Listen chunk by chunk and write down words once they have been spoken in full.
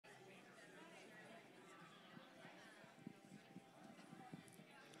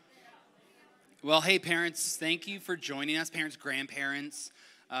Well, hey, parents, thank you for joining us, parents, grandparents.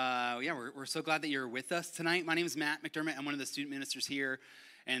 We're so glad that you're with us tonight. My name is Matt McDermott. I'm one of the student ministers here,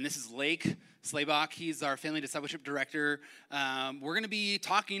 and this is Lake Slaybach. He's our family discipleship director. We're going to be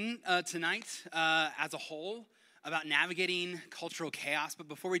talking tonight as a whole about navigating cultural chaos. But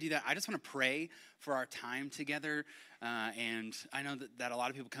before we do that, I just want to pray for our time together. And I know that a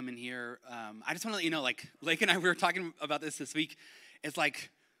lot of people come in here. I just want to let you know, like Lake and I, we were talking about this week. It's like,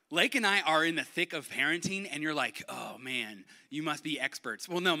 Lake and I are in the thick of parenting, and you're like, oh, man, you must be experts.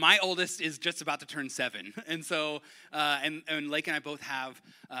 Well, no, my oldest is just about to turn 7. And so, and Lake and I both have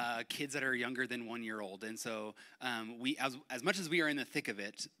kids that are younger than 1 year old. And so we, as much as we are in the thick of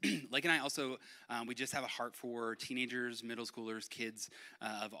it, Lake and I also, we just have a heart for teenagers, middle schoolers, kids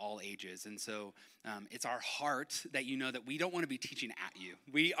of all ages. And so it's our heart that you know that we don't want to be teaching at you.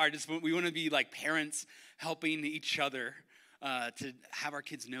 We want to be like parents helping each other to have our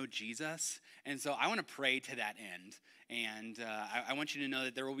kids know Jesus. And so I want to pray to that end. And I want you to know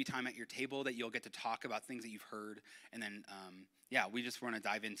that there will be time at your table that you'll get to talk about things that you've heard. And then, we just want to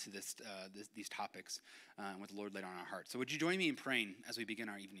dive into these topics with the Lord laid on our hearts. So would you join me in praying as we begin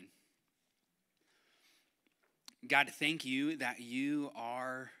our evening? God, thank you that you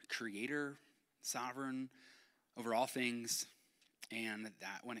are creator, sovereign over all things. And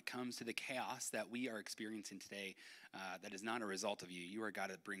that when it comes to the chaos that we are experiencing today, that is not a result of you. You are a God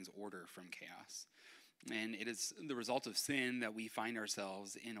that brings order from chaos. And it is the result of sin that we find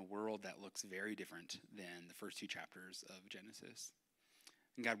ourselves in a world that looks very different than the first 2 chapters of Genesis.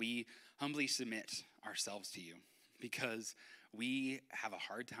 And God, we humbly submit ourselves to you because we have a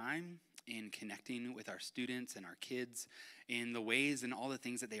hard time in connecting with our students and our kids in the ways and all the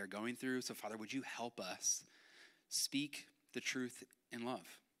things that they are going through. So, Father, would you help us speak the truth in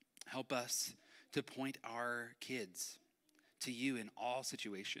love? Help us to point our kids to you in all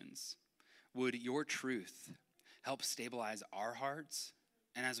situations. Would your truth help stabilize our hearts?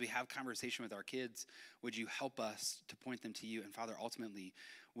 And as we have conversation with our kids, would you help us to point them to you? And Father, ultimately,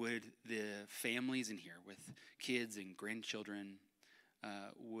 would the families in here with kids and grandchildren,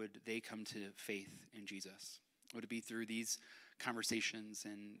 would they come to faith in Jesus? Would it be through these conversations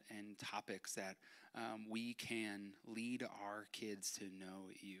and topics that we can lead our kids to know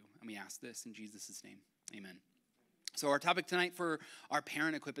you? And we ask this in Jesus' name. Amen. So our topic tonight for our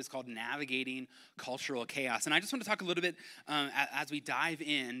Parent Equip is called Navigating Cultural Chaos. And I just want to talk a little bit as we dive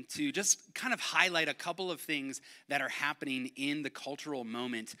in to just kind of highlight a couple of things that are happening in the cultural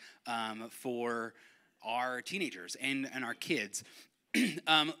moment for our teenagers and our kids.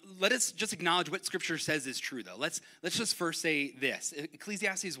 Let us just acknowledge what Scripture says is true, though. Let's just first say this.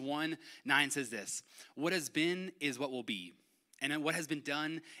 Ecclesiastes 1:9 says this: "What has been is what will be, and what has been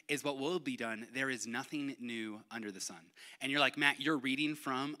done is what will be done. There is nothing new under the sun." And you're like, Matt, you're reading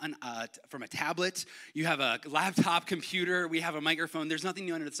from a tablet. You have a laptop computer. We have a microphone. There's nothing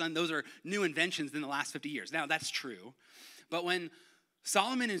new under the sun. Those are new inventions in the last 50 years. Now, that's true. But when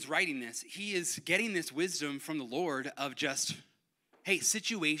Solomon is writing this, he is getting this wisdom from the Lord of just, hey,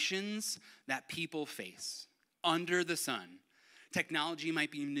 situations that people face under the sun. Technology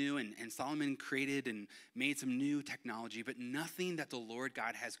might be new, and Solomon created and made some new technology, but nothing that the Lord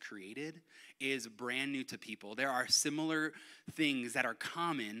God has created is brand new to people. There are similar things that are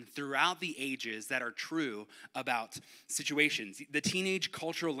common throughout the ages that are true about situations. The teenage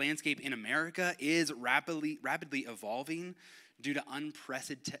cultural landscape in America is rapidly evolving due to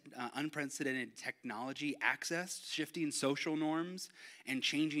unprecedented technology access, shifting social norms, and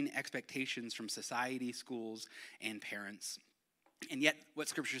changing expectations from society, schools, and parents. And yet, what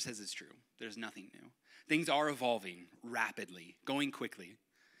Scripture says is true. There's nothing new. Things are evolving rapidly, going quickly,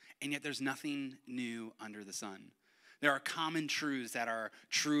 and yet there's nothing new under the sun. There are common truths that are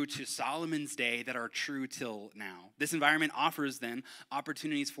true to Solomon's day that are true till now. This environment offers then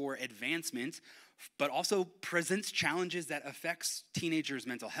opportunities for advancement, but also presents challenges that affects teenagers'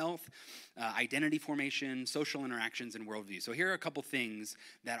 mental health, identity formation, social interactions, and worldview. So here are a couple things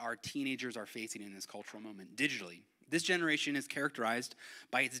that our teenagers are facing in this cultural moment digitally. This generation is characterized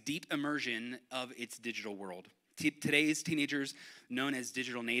by its deep immersion of its digital world. Today's teenagers, known as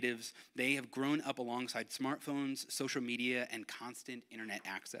digital natives, they have grown up alongside smartphones, social media, and constant internet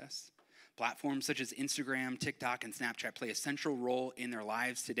access. Platforms such as Instagram, TikTok, and Snapchat play a central role in their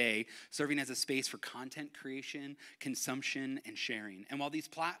lives today, serving as a space for content creation, consumption, and sharing. And while these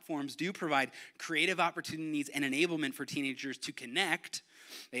platforms do provide creative opportunities and enablement for teenagers to connect,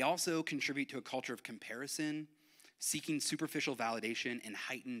 they also contribute to a culture of comparison, seeking superficial validation, and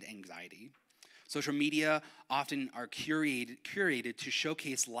heightened anxiety. Social media often are curated to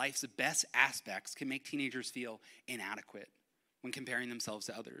showcase life's best aspects, can make teenagers feel inadequate when comparing themselves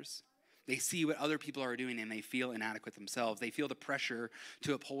to others. They see what other people are doing and they feel inadequate themselves. They feel the pressure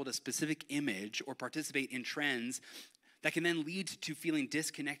to uphold a specific image or participate in trends that can then lead to feeling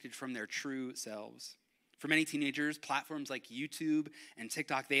disconnected from their true selves. For many teenagers, platforms like YouTube and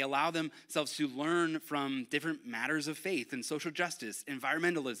TikTok, they allow themselves to learn from different matters of faith and social justice,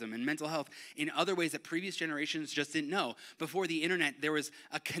 environmentalism, and mental health in other ways that previous generations just didn't know. Before the internet, there was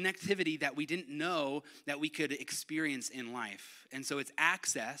a connectivity that we didn't know that we could experience in life. And so it's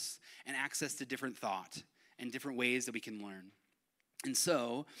access to different thought and different ways that we can learn. And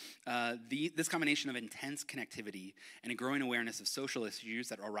so this combination of intense connectivity and a growing awareness of social issues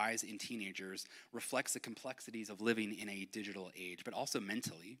that arise in teenagers reflects the complexities of living in a digital age, but also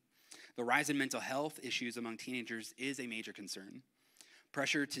mentally. The rise in mental health issues among teenagers is a major concern.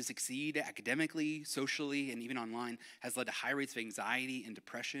 Pressure to succeed academically, socially, and even online has led to high rates of anxiety and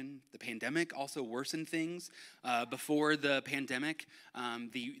depression. The pandemic also worsened things. Before the pandemic,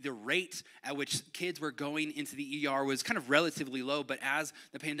 the rate at which kids were going into the ER was kind of relatively low, but as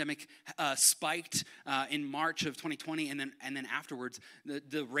the pandemic spiked in March of 2020 and then afterwards,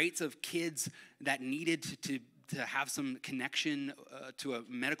 the rates of kids that needed to have some connection to a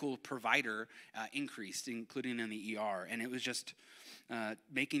medical provider increased, including in the ER, and it was just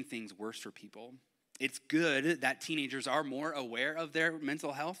making things worse for people. It's good that teenagers are more aware of their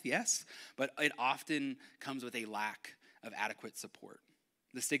mental health, yes, but it often comes with a lack of adequate support.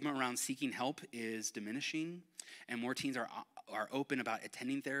 The stigma around seeking help is diminishing, and more teens are open about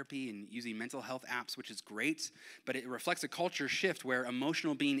attending therapy and using mental health apps, which is great, but it reflects a culture shift where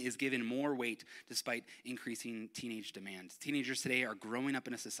emotional being is given more weight despite increasing teenage demands. Teenagers today are growing up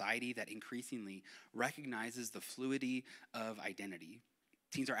in a society that increasingly recognizes the fluidity of identity.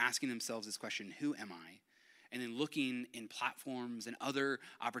 Teens are asking themselves this question, who am I? And then looking in platforms and other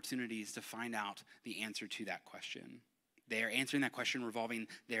opportunities to find out the answer to that question. They are answering that question revolving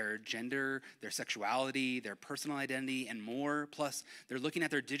their gender, their sexuality, their personal identity, and more. Plus, they're looking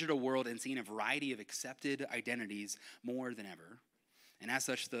at their digital world and seeing a variety of accepted identities more than ever. And as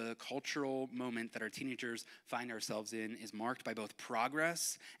such, the cultural moment that our teenagers find ourselves in is marked by both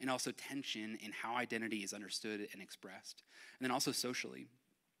progress and also tension in how identity is understood and expressed. And then also socially.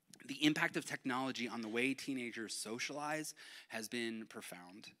 The impact of technology on the way teenagers socialize has been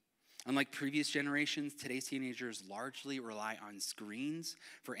profound. Unlike previous generations, today's teenagers largely rely on screens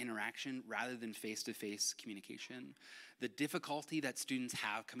for interaction rather than face-to-face communication. The difficulty that students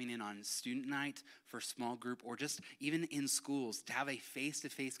have coming in on student night for small group or just even in schools to have a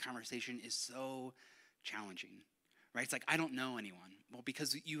face-to-face conversation is so challenging, right? It's like, I don't know anyone. Well,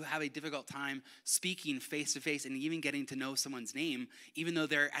 because you have a difficult time speaking face-to-face and even getting to know someone's name, even though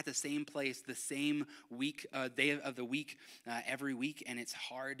they're at the same place, the same week, day of the week, every week, and it's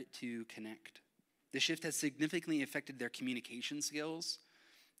hard to connect. This shift has significantly affected their communication skills,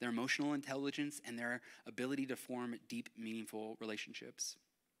 their emotional intelligence, and their ability to form deep, meaningful relationships.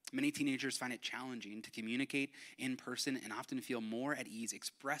 Many teenagers find it challenging to communicate in person and often feel more at ease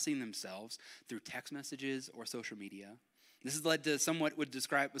expressing themselves through text messages or social media. This has led to some would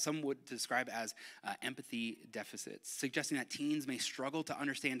describe as empathy deficits, suggesting that teens may struggle to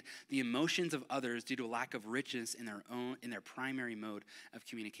understand the emotions of others due to a lack of richness in their primary mode of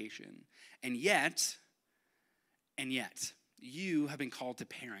communication. And yet, you have been called to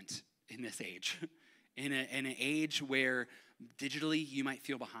parent in this age, in an age where digitally you might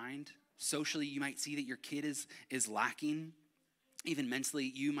feel behind, socially you might see that your kid is lacking, even mentally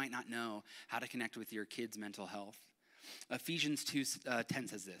you might not know how to connect with your kid's mental health. Ephesians 2:10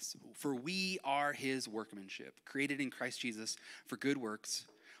 says this, "For we are his workmanship, created in Christ Jesus for good works,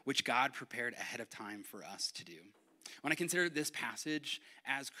 which God prepared ahead of time for us to do." When I consider this passage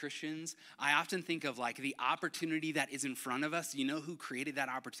as Christians, I often think of like the opportunity that is in front of us. You know who created that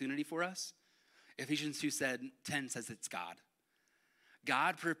opportunity for us? Ephesians 2:10 says it's God.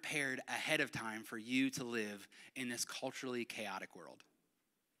 God prepared ahead of time for you to live in this culturally chaotic world.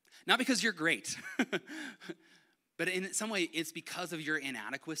 Not because you're great, but in some way, it's because of your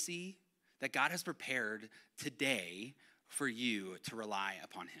inadequacy that God has prepared today for you to rely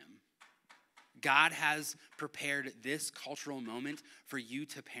upon him. God has prepared this cultural moment for you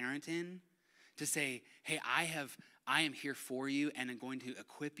to parent in, to say, hey, I am here for you and I'm going to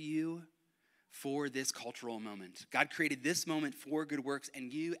equip you for this cultural moment. God created this moment for good works,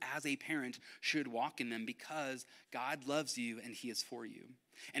 and you as a parent should walk in them because God loves you and he is for you.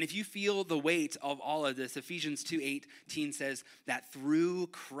 And if you feel the weight of all of this, Ephesians 2:18 says that through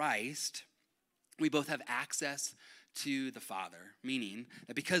Christ, we both have access to the Father, meaning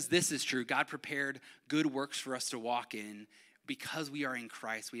that because this is true, God prepared good works for us to walk in. Because we are in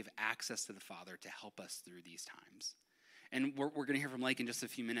Christ, we have access to the Father to help us through these times. and we're going to hear from Lake in just a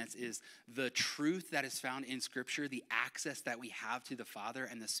few minutes, is the truth that is found in Scripture, the access that we have to the Father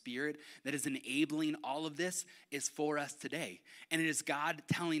and the Spirit that is enabling all of this is for us today. And it is God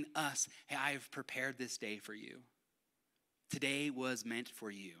telling us, hey, I have prepared this day for you. Today was meant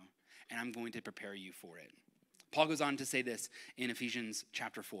for you, and I'm going to prepare you for it. Paul goes on to say this in Ephesians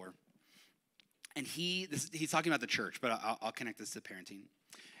chapter 4. And he's talking about the church, but I'll connect this to parenting.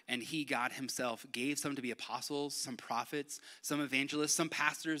 And God himself, gave some to be apostles, some prophets, some evangelists, some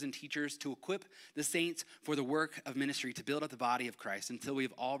pastors and teachers to equip the saints for the work of ministry, to build up the body of Christ until we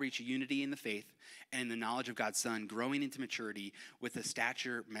have all reached unity in the faith and in the knowledge of God's Son, growing into maturity with a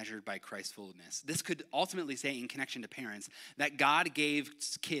stature measured by Christ's fullness. This could ultimately say, in connection to parents, that God gave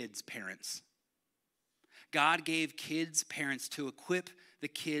kids parents. God gave kids parents to equip the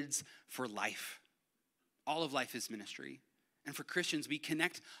kids for life. All of life is ministry. And for Christians, we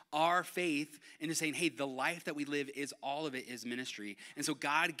connect our faith into saying, hey, the life that we live is all of it is ministry. And so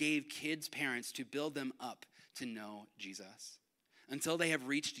God gave kids parents to build them up to know Jesus until they have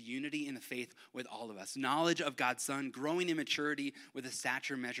reached unity in the faith with all of us. Knowledge of God's Son, growing in maturity with a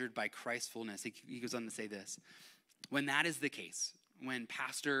stature measured by Christ's fullness. He goes on to say this. When that is the case, when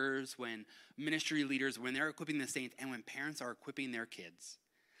pastors, when ministry leaders, when they're equipping the saints, and when parents are equipping their kids,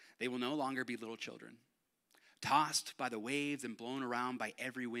 they will no longer be little children, tossed by the waves and blown around by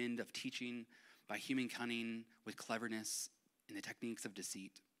every wind of teaching, by human cunning with cleverness and the techniques of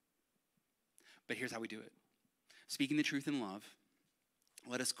deceit. But here's how we do it. Speaking the truth in love,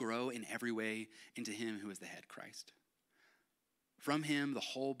 let us grow in every way into him who is the head, Christ. From him, the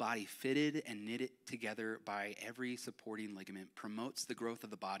whole body, fitted and knitted together by every supporting ligament, promotes the growth of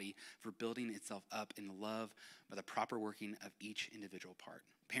the body for building itself up in love by the proper working of each individual part.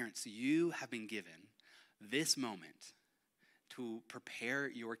 Parents, you have been given this moment to prepare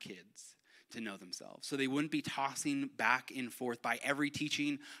your kids to know themselves, so they wouldn't be tossing back and forth by every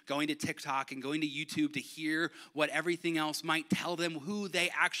teaching, going to TikTok and going to YouTube to hear what everything else might tell them who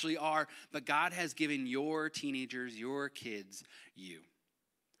they actually are. But God has given your teenagers, your kids, you,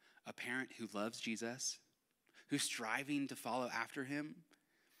 a parent who loves Jesus, who's striving to follow after him,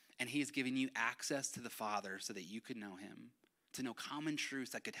 and he has given you access to the Father so that you could know him, to know common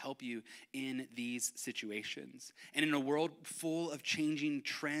truths that could help you in these situations. And in a world full of changing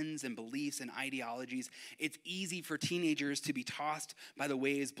trends and beliefs and ideologies, it's easy for teenagers to be tossed by the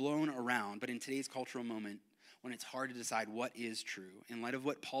waves, blown around. But in today's cultural moment, when it's hard to decide what is true, in light of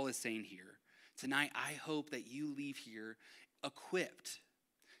what Paul is saying here, tonight I hope that you leave here equipped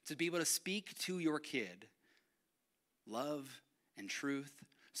to be able to speak to your kid love and truth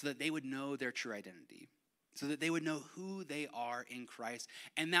so that they would know their true identity, so that they would know who they are in Christ,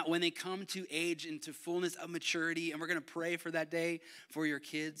 and that when they come to age into fullness of maturity, and we're going to pray for that day for your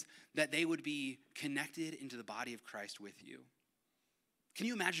kids, that they would be connected into the body of Christ with you. Can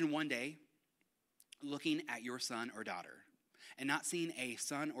you imagine one day looking at your son or daughter and not seeing a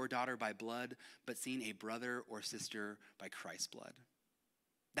son or daughter by blood, but seeing a brother or sister by Christ's blood?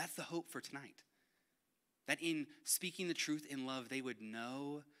 That's the hope for tonight. That in speaking the truth in love, they would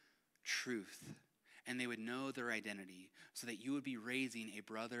know truth and they would know their identity so that you would be raising a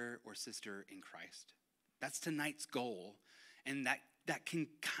brother or sister in Christ. That's tonight's goal, and that can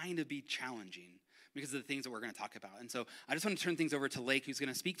kind of be challenging because of the things that we're going to talk about. And so I just want to turn things over to Lake, who's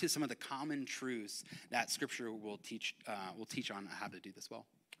going to speak to some of the common truths that Scripture will teach on how to do this well.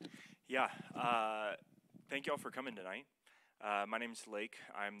 Yeah, thank you all for coming tonight. My name is Lake.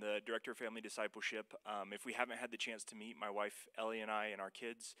 I'm the Director of Family Discipleship. If we haven't had the chance to meet, my wife Ellie and I and our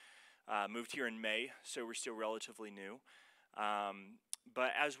kids moved here in May, so we're still relatively new.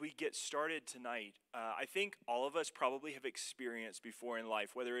 But as we get started tonight, I think all of us probably have experienced before in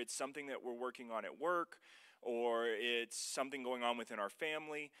life, whether it's something that we're working on at work or it's something going on within our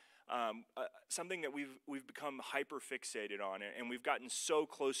family, something that we've become hyper fixated on it, and we've gotten so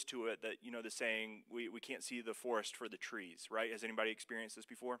close to it that, you know, the saying, we can't see the forest for the trees, right? Has anybody experienced this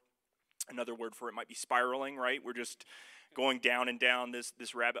before? Another word for it might be spiraling, right? We're just going down and down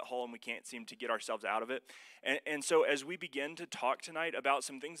this rabbit hole, and we can't seem to get ourselves out of it. And so as we begin to talk tonight about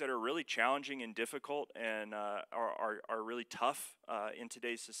some things that are really challenging and difficult and are really tough in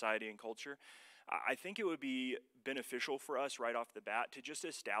today's society and culture, I think it would be beneficial for us right off the bat to just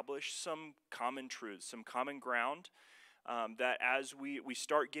establish some common truths, some common ground, that as we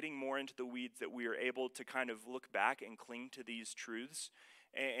start getting more into the weeds, that we are able to kind of look back and cling to these truths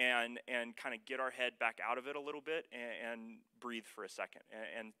and kind of get our head back out of it a little bit and breathe for a second.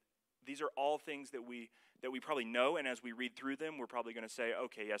 And these are all things that we probably know, and as we read through them, we're probably going to say,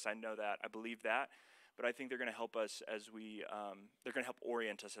 okay, yes, I know that, I believe that. but I think they're going to help us they're going to help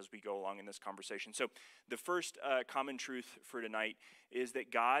orient us as we go along in this conversation. So the first common truth for tonight is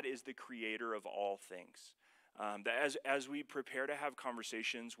that God is the creator of all things. That as we prepare to have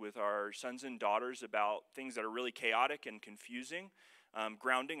conversations with our sons and daughters about things that are really chaotic and confusing,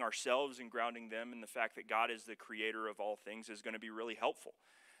 grounding ourselves and grounding them in the fact that God is the creator of all things is going to be really helpful.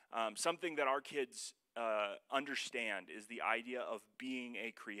 Something that our kids understand is the idea of being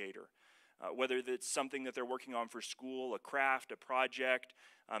a creator. Whether it's something that they're working on for school, a craft, a project,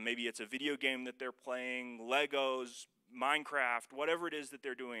 maybe it's a video game that they're playing, Legos, Minecraft, whatever it is that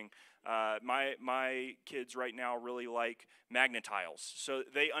they're doing. My kids right now really like Magnetiles. So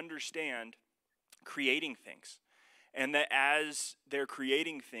they understand creating things. And that as they're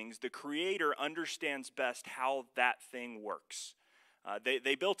creating things, the creator understands best how that thing works.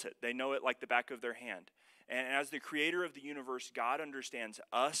 They built it. They know it like the back of their hand. And as the creator of the universe, God understands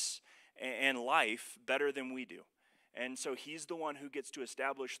us and life better than we do. And so he's the one who gets to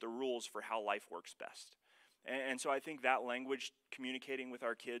establish the rules for how life works best. And so I think that language, communicating with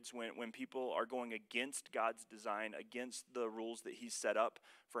our kids when people are going against God's design, against the rules that he's set up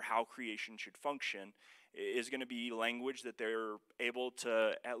for how creation should function, is going to be language that they're able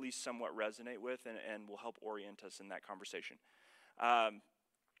to at least somewhat resonate with and will help orient us in that conversation.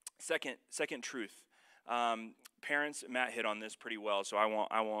 Second truth. Parents, Matt hit on this pretty well, so I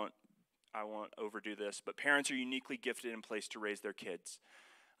won't overdo this, but parents are uniquely gifted and placed to raise their kids.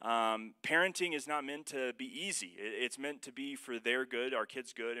 Parenting is not meant to be easy. It's meant to be for their good, our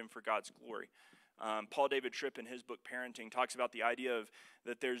kids' good, and for God's glory. Paul David Tripp in his book Parenting talks about the idea of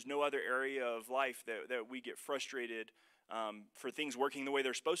that there's no other area of life that we get frustrated for things working the way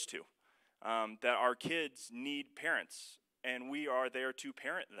they're supposed to. That our kids need parents, and we are there to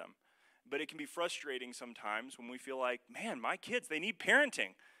parent them. But it can be frustrating sometimes when we feel like, man, my kids, they need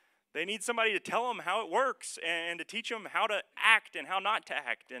parenting. They need somebody to tell them how it works and to teach them how to act and how not to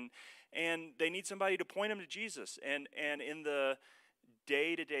act. And they need somebody to point them to Jesus. And in the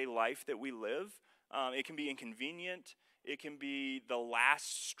day-to-day life that we live, it can be inconvenient. It can be the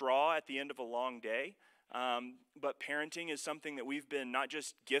last straw at the end of a long day. But parenting is something that we've been not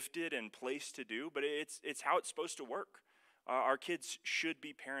just gifted and placed to do, but it's how it's supposed to work. Our kids should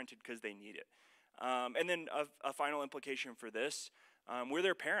be parented because they need it. And then a final implication for this, we're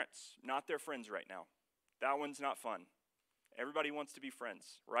their parents, not their friends right now. That one's not fun. Everybody wants to be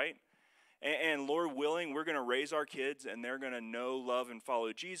friends, right? And Lord willing, we're going to raise our kids, and they're going to know, love, and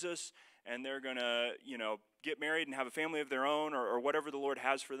follow Jesus, and they're going to, get married and have a family of their own or whatever the Lord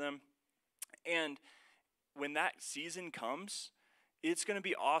has for them. And when that season comes, it's going to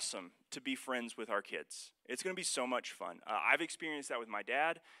be awesome to be friends with our kids. It's going to be so much fun. I've experienced that with my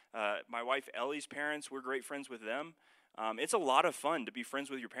dad. My wife Ellie's parents, we're great friends with them. It's a lot of fun to be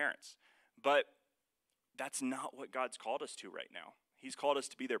friends with your parents. But that's not what God's called us to right now. He's called us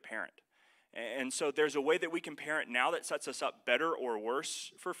to be their parent. And so there's a way that we can parent now that sets us up better or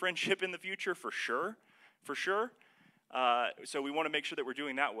worse for friendship in the future, for sure. So we want to make sure that we're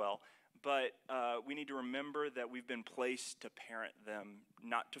doing that well. But we need to remember that we've been placed to parent them,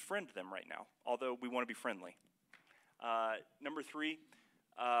 not to friend them right now, although we want to be friendly. Number 3,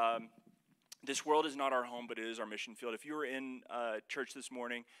 this world is not our home, but it is our mission field. If you were in church this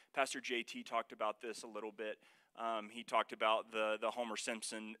morning, Pastor JT talked about this a little bit. He talked about the Homer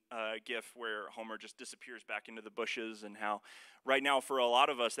Simpson gif where Homer just disappears back into the bushes, and how right now for a lot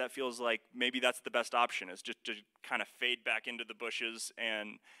of us that feels like maybe that's the best option, is just to kind of fade back into the bushes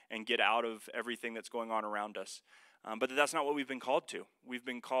and get out of everything that's going on around us. But that's not what we've been called to. We've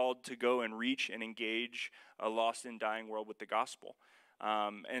been called to go and reach and engage a lost and dying world with the gospel.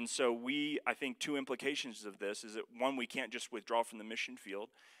 And so I think 2 implications of this is that 1, we can't just withdraw from the mission field.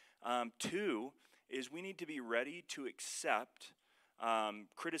 2, is we need to be ready to accept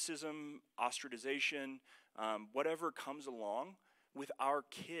criticism, ostracization, whatever comes along with our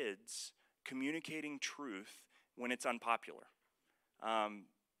kids communicating truth when it's unpopular.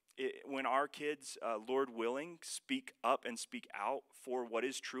 When our kids, Lord willing, speak up and speak out for what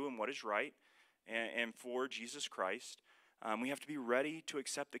is true and what is right and for Jesus Christ, we have to be ready to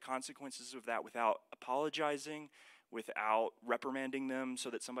accept the consequences of that without apologizing, without reprimanding them so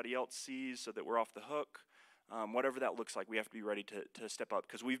that somebody else sees, so that we're off the hook. Whatever that looks like, we have to be ready to step up,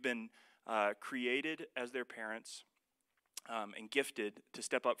 because we've been created as their parents and gifted to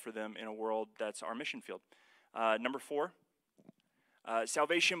step up for them in a world that's our mission field. Number 4,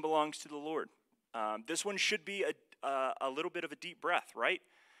 salvation belongs to the Lord. This one should be a little bit of a deep breath, right?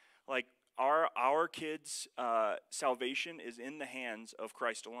 Like our kids' salvation is in the hands of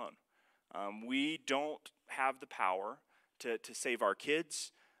Christ alone. We don't have the power to save our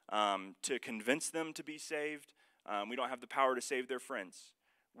kids. to convince them to be saved. We don't have the power to save their friends.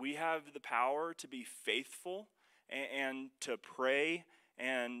 We have the power to be faithful and to pray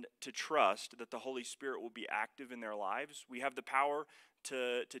and to trust that the Holy Spirit will be active in their lives. We have the power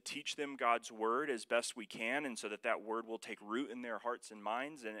to teach them God's word as best we can, and so that word will take root in their hearts and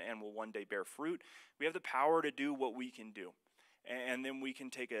minds and will one day bear fruit. We have the power to do what we can do. And then we can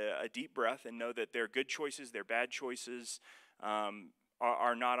take a deep breath and know that their good choices, their bad choices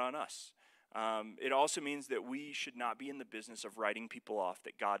are not on us. It also means that we should not be in the business of writing people off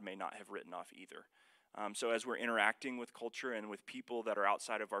that God may not have written off either. So as we're interacting with culture and with people that are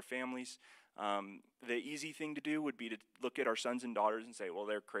outside of our families, the easy thing to do would be to look at our sons and daughters and say, well,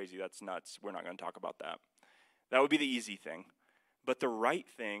 they're crazy, that's nuts, we're not going to talk about that. That would be the easy thing. But the right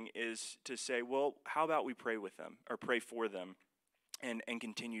thing is to say, well, how about we pray with them or pray for them and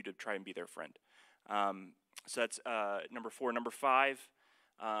continue to try and be their friend. So that's number 4. Number 5,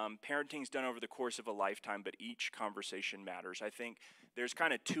 parenting's done over the course of a lifetime, but each conversation matters. I think there's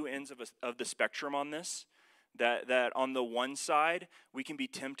kind of two ends of the spectrum on this. That on the one side, we can be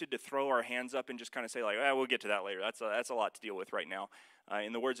tempted to throw our hands up and just kind of say, like, we'll get to that later. That's a lot to deal with right now.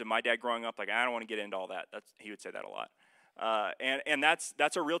 In the words of my dad growing up, like, I don't want to get into all that. He would say that a lot. And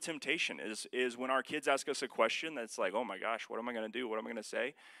that's a real temptation is when our kids ask us a question that's like, oh my gosh, what am I going to do? What am I going to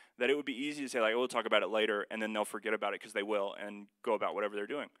say? That it would be easy to say, like, we'll talk about it later, and then they'll forget about it because they will and go about whatever they're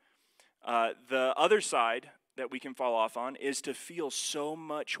doing. The other side that we can fall off on is to feel so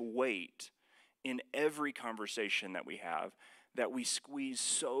much weight in every conversation that we have that we squeeze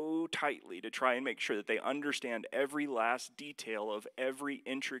so tightly to try and make sure that they understand every last detail of every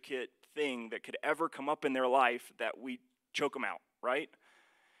intricate thing that could ever come up in their life that we choke them out, right?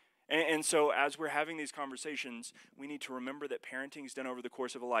 And so as we're having these conversations, we need to remember that parenting is done over the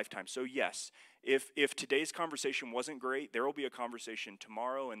course of a lifetime. So yes, if today's conversation wasn't great, there will be a conversation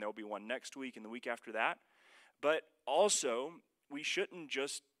tomorrow, and there will be one next week and the week after that. But also, we shouldn't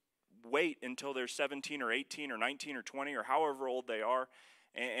just wait until they're 17 or 18 or 19 or 20 or however old they are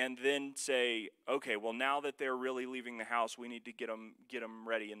and then say, okay, well, now that they're really leaving the house, we need to get them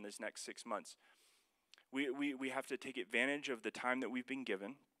ready in this next 6 months. We have to take advantage of the time that we've been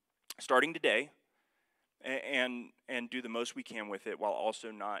given, starting today, and do the most we can with it while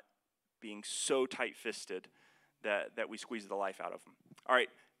also not being so tight-fisted that we squeeze the life out of them. All right,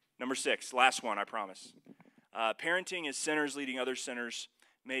 number 6, last one, I promise. Parenting is sinners leading other sinners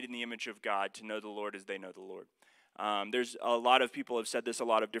made in the image of God to know the Lord as they know the Lord. There's a lot of people have said this a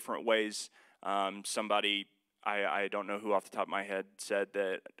lot of different ways. Somebody, I don't know who off the top of my head, said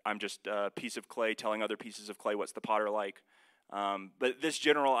that I'm just a piece of clay telling other pieces of clay what's the potter like. But this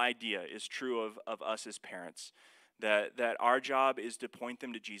general idea is true of us as parents, that our job is to point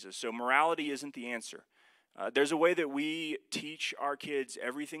them to Jesus. So morality isn't the answer. There's a way that we teach our kids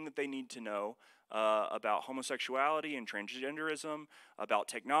everything that they need to know about homosexuality and transgenderism, about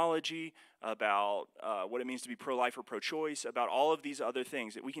technology, about what it means to be pro-life or pro-choice, about all of these other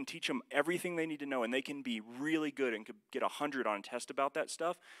things. That we can teach them everything they need to know, and they can be really good and could get 100 on a test about that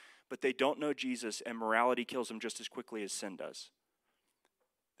stuff, but they don't know Jesus, and morality kills them just as quickly as sin does.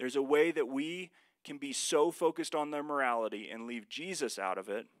 There's a way that we can be so focused on their morality and leave Jesus out of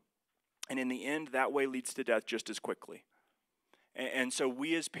it, and in the end, that way leads to death just as quickly. And so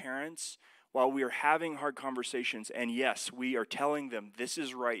we as parents, while we are having hard conversations, and yes, we are telling them this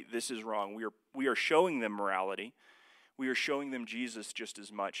is right, this is wrong, we are showing them morality, we are showing them Jesus just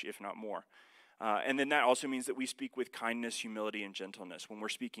as much, if not more. And then that also means that we speak with kindness, humility, and gentleness. When we're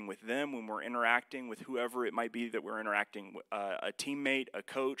speaking with them, when we're interacting with whoever it might be that we're interacting with, a teammate, a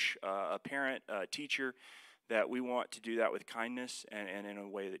coach, a parent, a teacher, that we want to do that with kindness and in a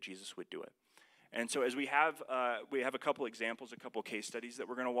way that Jesus would do it. And so as we have a couple examples, a couple case studies that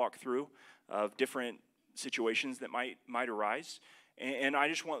we're going to walk through of different situations that might arise. And I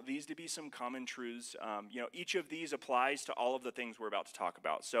just want these to be some common truths. Each of these applies to all of the things we're about to talk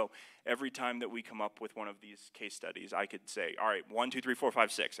about. So every time that we come up with one of these case studies, I could say, all right, 1, 2, 3, 4,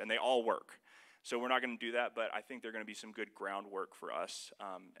 5, 6, and they all work. So we're not going to do that, but I think they're going to be some good groundwork for us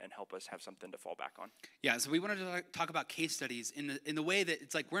and help us have something to fall back on. Yeah, so we wanted to talk about case studies in the way that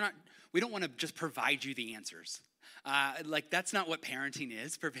it's like we don't want to just provide you the answers. That's not what parenting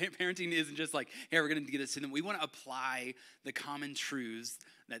is. Parenting isn't just like, hey, we're going to get this to them. We want to apply the common truths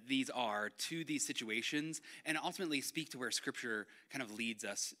that these are to these situations and ultimately speak to where Scripture kind of leads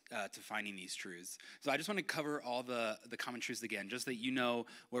us to finding these truths. So I just want to cover all the common truths again, just that you know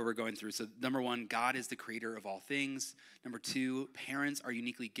where we're going through. So number 1, God is the creator of all things. Number 2, parents are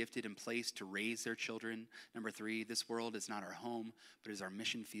uniquely gifted and placed to raise their children. Number 3, this world is not our home, but is our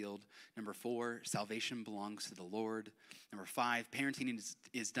mission field. Number 4, salvation belongs to the Lord. Number 5, parenting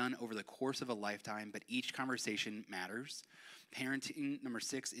is done over the course of a lifetime, but each conversation matters. Parenting, number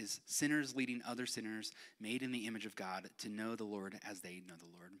 6, is sinners leading other sinners made in the image of God to know the Lord as they know the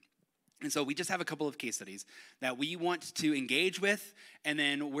Lord. And so we just have a couple of case studies that we want to engage with, and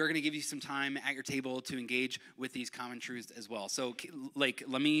then we're going to give you some time at your table to engage with these common truths as well. So, like,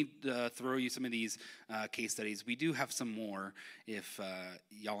 let me throw you some of these case studies. We do have some more if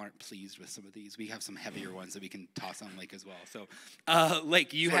y'all aren't pleased with some of these. We have some heavier ones that we can toss on Lake as well. So,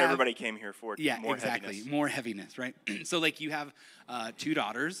 like, you That's have... what everybody came here for. Yeah, more exactly. Heaviness. More heaviness, right? So, like, you have 2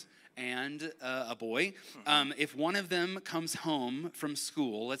 daughters and a boy. If one of them comes home from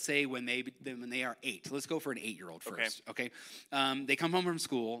school, let's say when they are 8, let's go for an 8-year-old first, okay? They come home from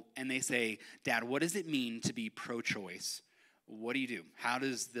school and they say, Dad, what does it mean to be pro-choice? What do? How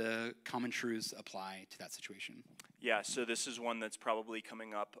does the common truths apply to that situation? Yeah, so this is one that's probably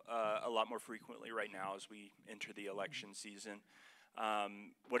coming up a lot more frequently right now as we enter the election season.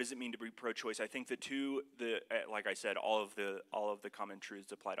 What does it mean to be pro-choice? I think like I said, all of the common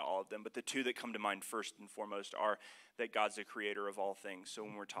truths apply to all of them. But the 2 that come to mind first and foremost are that God's the creator of all things. So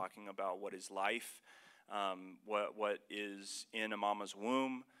when we're talking about what is life, what is in a mama's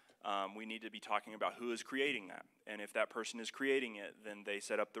womb, we need to be talking about who is creating that. And if that person is creating it, then they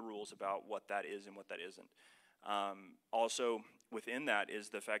set up the rules about what that is and what that isn't. Also within that is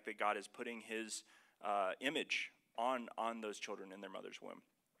the fact that God is putting his image on those children in their mother's womb.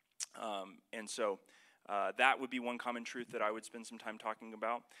 And so that would be one common truth that I would spend some time talking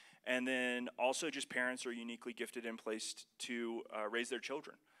about. And then also just parents are uniquely gifted and placed to raise their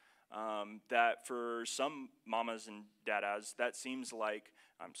children. That for some mamas and dadas, that seems like,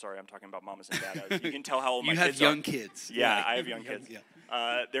 I'm sorry, I'm talking about mamas and dadas. You can tell how old my kids are. You have young kids. Yeah, I have young kids.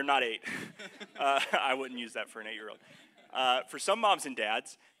 Yeah. They're not 8. I wouldn't use that for an 8-year-old. For some moms and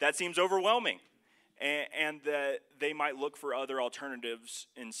dads, that seems overwhelming. And that they might look for other alternatives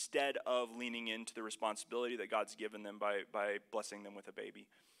instead of leaning into the responsibility that God's given them by blessing them with a baby.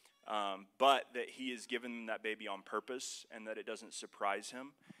 But that he has given them that baby on purpose and that it doesn't surprise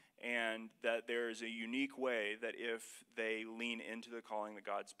him. And that there is a unique way that if they lean into the calling that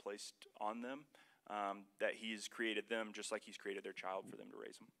God's placed on them, that he's created them just like he's created their child for them to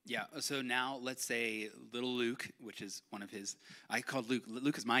raise them. Yeah, so now let's say little Luke, which is one of his, I called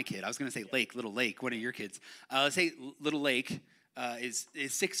Luke is my kid. I was going to say Lake, little Lake, one of your kids. Let's say little Lake is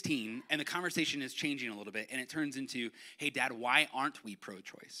 16, and the conversation is changing a little bit, and it turns into, hey, Dad, why aren't we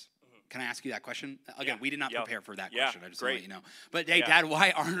pro-choice? Can I ask you that question? Again, we did not prepare for that question. I just want to let you know. But hey, Dad,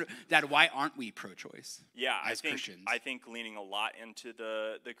 why aren't we pro-choice? Yeah, as Christians? I think leaning a lot into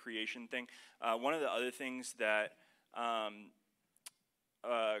the creation thing. One of the other things that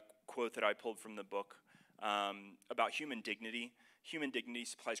quote that I pulled from the book about human dignity. Human dignity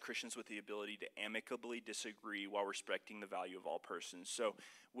supplies Christians with the ability to amicably disagree while respecting the value of all persons. So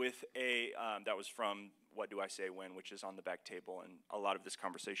with that was from What Do I Say When, which is on the back table, and a lot of this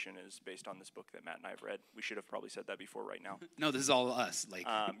conversation is based on this book that Matt and I have read. We should have probably said that before right now. No, this is all us. Like,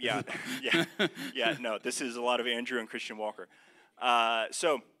 no, this is a lot of Andrew and Christian Walker.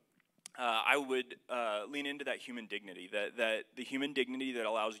 I would lean into that human dignity, that the human dignity that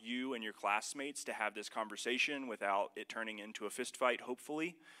allows you and your classmates to have this conversation without it turning into a fist fight,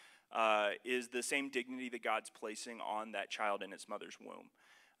 hopefully, is the same dignity that God's placing on that child in its mother's womb.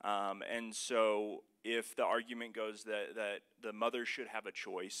 And so if the argument goes that the mother should have a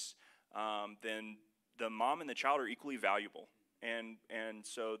choice, then the mom and the child are equally valuable. And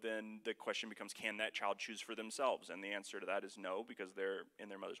so then the question becomes, can that child choose for themselves? And the answer to that is no, because they're in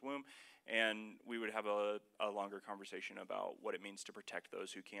their mother's womb. And we would have a longer conversation about what it means to protect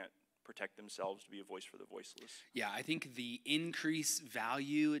those who can't protect themselves, to be a voice for the voiceless. Yeah, I think the increase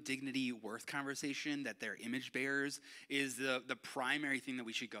value, dignity, worth conversation that they're image bearers is the primary thing that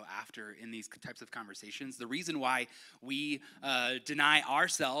we should go after in these types of conversations. The reason why we deny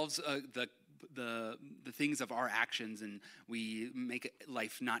ourselves the things of our actions and we make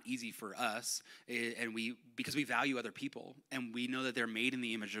life not easy for us, and because we value other people and we know that they're made in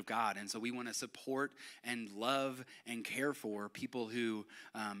the image of God, and so we want to support and love and care for people who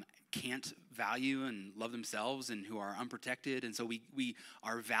can't value and love themselves and who are unprotected. And so we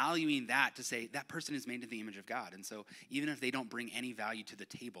are valuing that to say that person is made in the image of God. And so even if they don't bring any value to the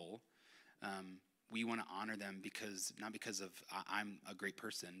table, we want to honor them not because of I'm a great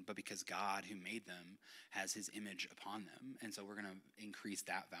person, but because God who made them has his image upon them. And so we're going to increase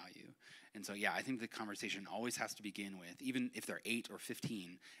that value. And so, yeah, I think the conversation always has to begin with, even if they're 8 or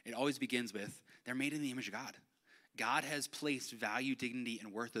 15, it always begins with they're made in the image of God. God has placed value, dignity,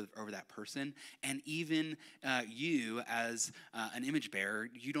 and worth over that person. And even you, as an image bearer,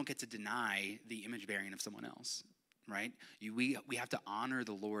 you don't get to deny the image bearing of someone else, right? We have to honor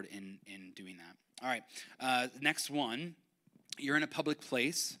the Lord in doing that. All right, next one. You're in a public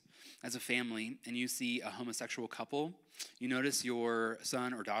place as a family, and you see a homosexual couple. You notice your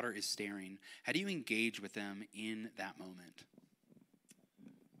son or daughter is staring. How do you engage with them in that moment?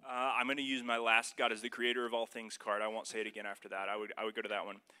 I'm going to use my last God is the creator of all things card. I won't say it again after that. I would go to that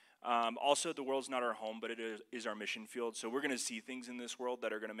one. Also, the world's not our home, but it is our mission field. So we're going to see things in this world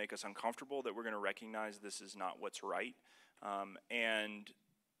that are going to make us uncomfortable, that we're going to recognize this is not what's right. And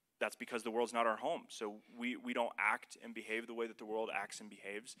that's because the world's not our home. So we don't act and behave the way that the world acts and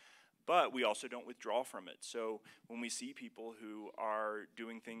behaves, but we also don't withdraw from it. So when we see people who are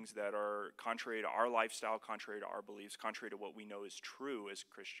doing things that are contrary to our lifestyle, contrary to our beliefs, contrary to what we know is true as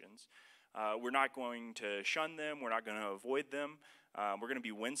Christians, we're not going to shun them. We're not going to avoid them. We're going to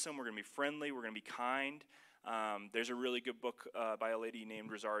be winsome. We're going to be friendly. We're going to be kind. There's a really good book by a lady named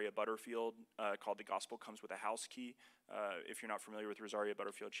Rosaria Butterfield called The Gospel Comes with a House Key. If you're not familiar with Rosaria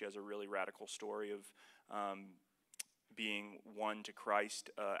Butterfield, she has a really radical story of being won to Christ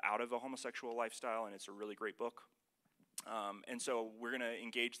out of a homosexual lifestyle, and it's a really great book. And so we're going to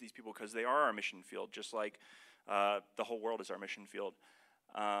engage these people because they are our mission field, just like the whole world is our mission field.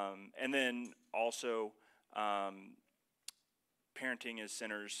 And then also parenting as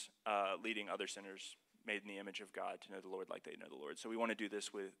sinners, leading other sinners made in the image of God to know the Lord like they know the Lord. So we want to do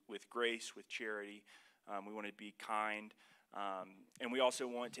this with grace, with charity. We want to be kind. And we also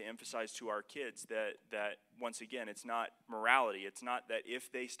want to emphasize to our kids that once again, it's not morality. It's not that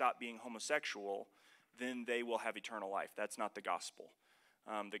if they stop being homosexual, then they will have eternal life. That's not the gospel.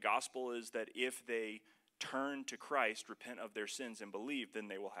 The gospel is that if they turn to Christ, repent of their sins, and believe, then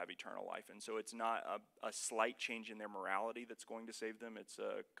they will have eternal life. And so it's not a slight change in their morality that's going to save them. It's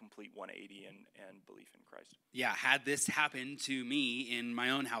a complete 180 and belief in Christ. Yeah, had this happened to me in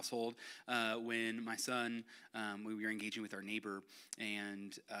my own household when my son, we were engaging with our neighbor,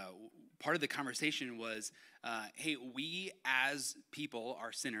 and part of the conversation was, hey, we as people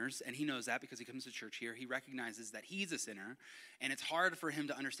are sinners, and he knows that because he comes to church here. He recognizes that he's a sinner, and it's hard for him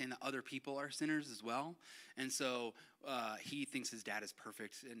to understand that other people are sinners as well. And so he thinks his dad is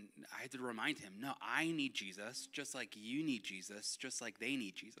perfect, and I had to remind him, no, I need Jesus, just like you need Jesus, just like they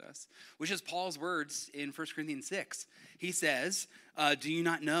need Jesus, which is Paul's words in 1 Corinthians 6. He says, do you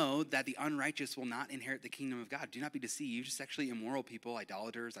not know that the unrighteous will not inherit the kingdom of God? Do not be deceived. Sexually immoral people,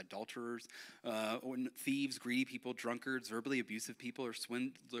 idolaters, adulterers, thieves, greedy people, drunkards, verbally abusive people, or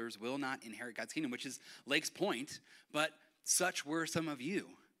swindlers will not inherit God's kingdom, which is Lake's point, but such were some of you,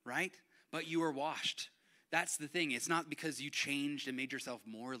 right? But you were washed. That's the thing. It's not because you changed and made yourself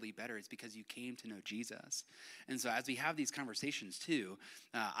morally better. It's because you came to know Jesus. And so as we have these conversations too,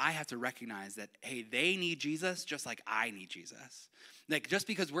 I have to recognize that, hey, they need Jesus just like I need Jesus. Like just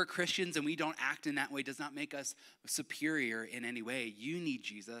because we're Christians and we don't act in that way does not make us superior in any way. You need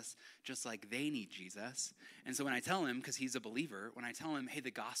Jesus just like they need Jesus. And so when I tell him, because he's a believer, when I tell him, hey, the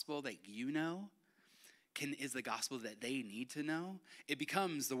gospel that you know is the gospel that they need to know, it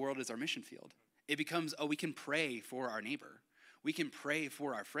becomes the world is our mission field. It becomes, we can pray for our neighbor. We can pray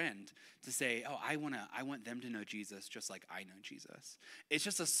for our friend to say, I want them to know Jesus just like I know Jesus. It's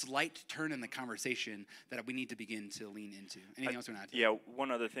just a slight turn in the conversation that we need to begin to lean into. Anything else you want to add? Yeah,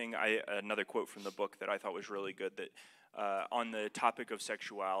 one other thing, another quote from the book that I thought was really good, that on the topic of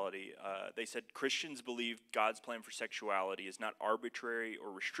sexuality, they said, Christians believe God's plan for sexuality is not arbitrary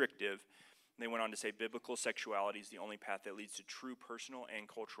or restrictive. They went on to say biblical sexuality is the only path that leads to true personal and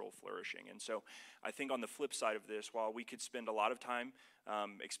cultural flourishing. And so I think on the flip side of this, while we could spend a lot of time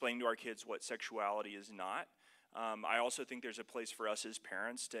explaining to our kids what sexuality is not, I also think there's a place for us as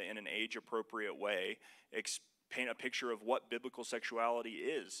parents to, in an age-appropriate way, paint a picture of what biblical sexuality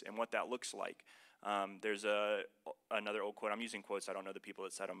is and what that looks like. There's another old quote. I'm using quotes. I don't know the people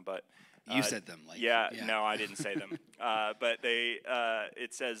that said them, but you said them. Like, yeah, no, I didn't say them. But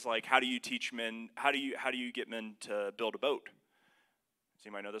it says like, how do you teach men? How do you get men to build a boat? Does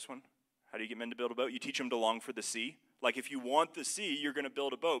anybody know this one? How do you get men to build a boat? You teach them to long for the sea. Like if you want the sea, you're going to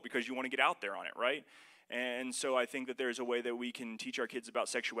build a boat because you want to get out there on it, right? And so I think that there's a way that we can teach our kids about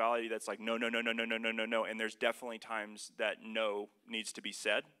sexuality that's like no, no, no, no, no, no, no, no, no. And there's definitely times that no needs to be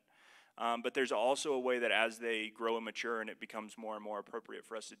said. But there's also a way that as they grow and mature and it becomes more and more appropriate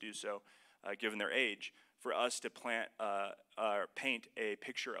for us to do so, given their age, for us to paint a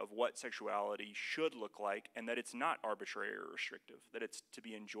picture of what sexuality should look like and that it's not arbitrary or restrictive, that it's to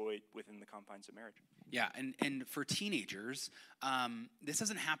be enjoyed within the confines of marriage. Yeah, and for teenagers, this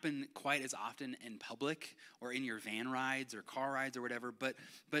doesn't happen quite as often in public or in your van rides or car rides or whatever, but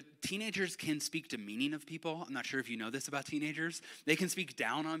teenagers can speak demeaning of people. I'm not sure if you know this about teenagers. They can speak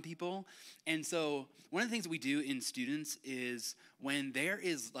down on people. And so one of the things that we do in students is when there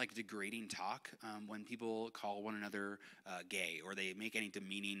is like degrading talk, when people call one another gay or they make any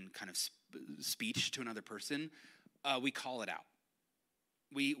demeaning kind of speech to another person, we call it out.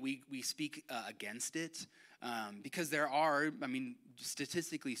 We speak against it because there are, I mean,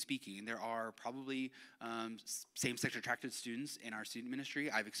 statistically speaking, there are probably same-sex attracted students in our student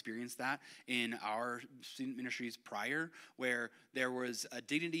ministry. I've experienced that in our student ministries prior, where there was a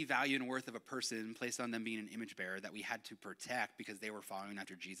dignity, value, and worth of a person placed on them being an image bearer that we had to protect because they were following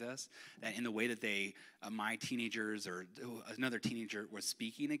after Jesus. That in the way that they, my teenagers or another teenager was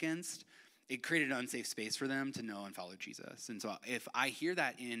speaking against, it created an unsafe space for them to know and follow Jesus. And so if I hear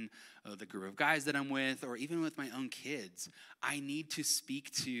that in the group of guys that I'm with, or even with my own kids, I need to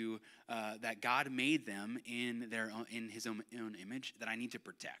speak to that God made them in his own image, that I need to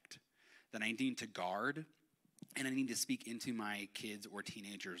protect, that I need to guard, and I need to speak into my kids' or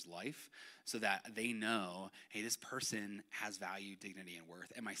teenagers' life so that they know, hey, this person has value, dignity, and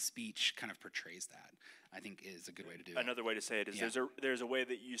worth. And my speech kind of portrays that, I think, is a good way to do it. Another way to say it is there's a way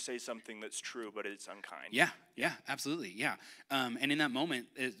that you say something that's true, but it's unkind. Yeah, absolutely, yeah. And in that moment,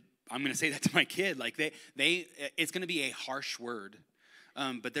 I'm going to say that to my kid. Like it's going to be a harsh word.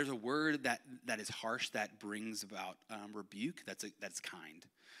 But there's a word that is harsh that brings about rebuke that's kind.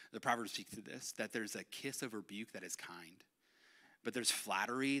 The Proverbs speak to this, that there's a kiss of rebuke that is kind. But there's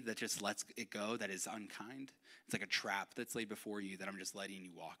flattery that just lets it go that is unkind. It's like a trap that's laid before you that I'm just letting you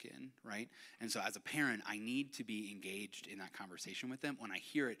walk in, right? And so as a parent, I need to be engaged in that conversation with them. When I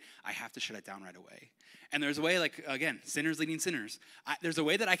hear it, I have to shut it down right away. And there's a way, like, again, sinners leading sinners. There's a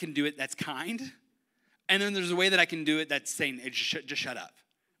way that I can do it that's kind. And then there's a way that I can do it that's saying, just shut up,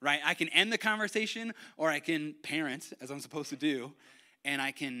 right? I can end the conversation, or I can parent, as I'm supposed to do, and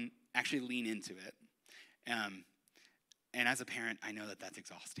I can actually lean into it. And as a parent, I know that that's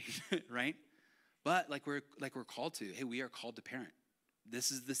exhausting, right? But like we're called to, hey, we are called to parent.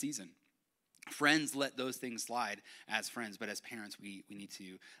 This is the season. Friends let those things slide as friends, but as parents, we need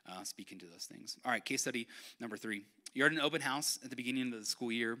to speak into those things. All right, case study number 3. You're at an open house at the beginning of the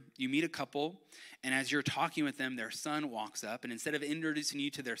school year. You meet a couple, and as you're talking with them, their son walks up, and instead of introducing you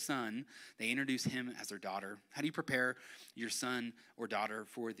to their son, they introduce him as their daughter. How do you prepare your son or daughter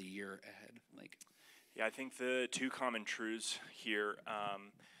for the year ahead? Like, yeah, I think the two common truths here.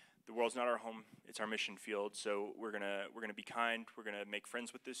 The world's not our home; it's our mission field. So we're gonna be kind. We're gonna make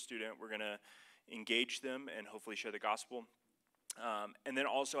friends with this student. We're gonna engage them and hopefully share the gospel. And then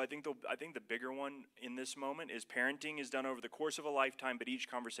also, I think the bigger one in this moment is parenting is done over the course of a lifetime, but each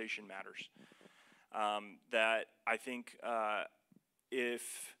conversation matters. That I think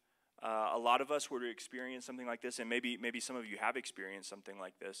if a lot of us were to experience something like this, and maybe some of you have experienced something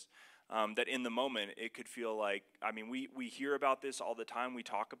like this, that in the moment it could feel like, I mean, we hear about this all the time. We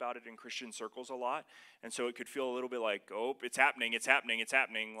talk about it in Christian circles a lot, and so it could feel a little bit like, oh, it's happening.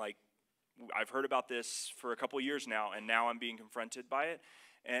 Like, I've heard about this for a couple years now, and now I'm being confronted by it.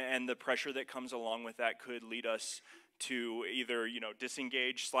 And the pressure that comes along with that could lead us to either,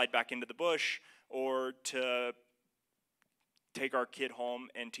 disengage, slide back into the bush, or to take our kid home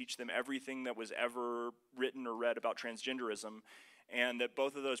and teach them everything that was ever written or read about transgenderism, and that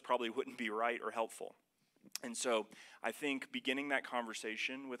both of those probably wouldn't be right or helpful. And so I think beginning that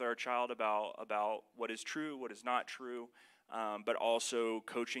conversation with our child about what is true, what is not true, but also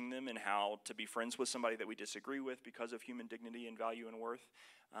coaching them in how to be friends with somebody that we disagree with because of human dignity and value and worth,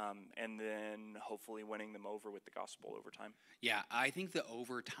 and then hopefully winning them over with the gospel over time. Yeah, I think the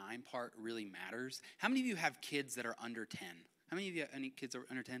over time part really matters. How many of you have kids that are under 10? How many of you have any kids are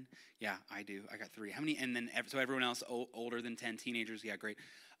under 10? Yeah, I do. I got 3. How many? And then so everyone else older than 10, teenagers. Yeah, great.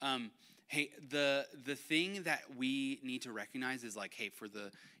 Hey, the thing that we need to recognize is like, hey, for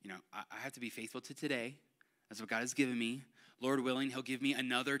the, I have to be faithful to today. That's what God has given me. Lord willing, he'll give me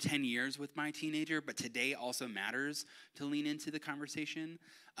another 10 years with my teenager, but today also matters to lean into the conversation.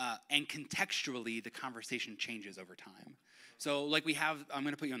 And contextually, the conversation changes over time. So like I'm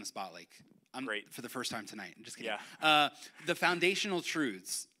going to put you on the spot, like, Great. For the first time tonight. I'm just kidding. Yeah. The foundational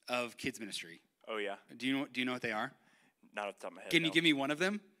truths of kids ministry. Oh, yeah. Do you know what they are? Not off the top of my head. Can you give me one of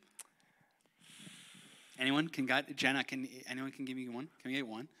them? Anyone? Jenna, anyone can give me one? Can we get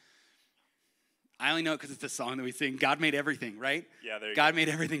one? I only know it because it's the song that we sing. God made everything, right? Yeah, there you God go. made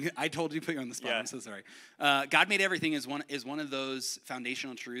everything. I told you to put you on the spot. Yeah. I'm so sorry. God made everything is one of those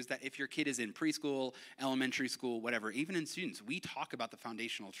foundational truths that if your kid is in preschool, elementary school, whatever, even in students, we talk about the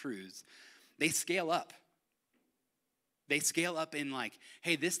foundational truths they scale up. They scale up in like,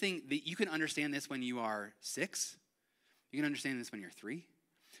 hey, this thing, you can understand this when you are 6. You can understand this when you're 3.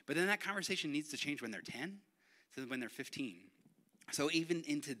 But then that conversation needs to change when they're 10, so when they're 15. So even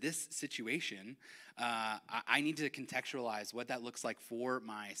into this situation, I need to contextualize what that looks like for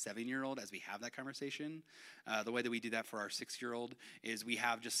my 7-year-old as we have that conversation. The way that we do that for our 6-year-old is we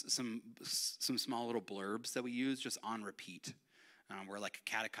have just some small little blurbs that we use just on repeat. We're like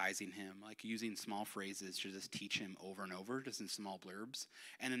catechizing him, like using small phrases to just teach him over and over, just in small blurbs.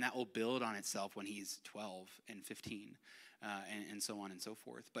 And then that will build on itself when he's 12 and 15, and so on and so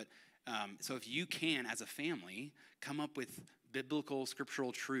forth. But so if you can, as a family, come up with biblical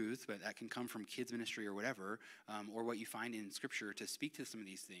scriptural truth, but that can come from kids ministry or whatever, or what you find in scripture to speak to some of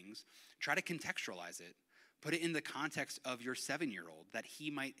these things, try to contextualize it. Put it in the context of your 7-year-old that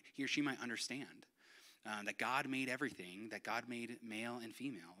he or she might understand. That God made everything, that God made male and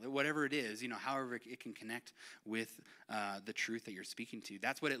female, whatever it is, however it can connect with the truth that you're speaking to.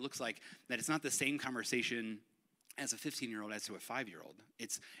 That's what it looks like, that it's not the same conversation as a 15-year-old as to a 5-year-old.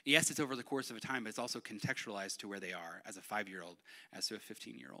 Yes, it's over the course of a time, but it's also contextualized to where they are as a 5-year-old as to a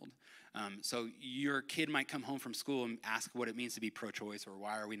 15-year-old. So your kid might come home from school and ask what it means to be pro-choice, or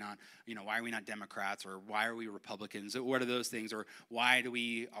why are we not Democrats, or why are we Republicans? What are those things? Or why do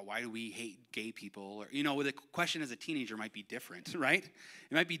we hate gay people? Or the question as a teenager might be different, right?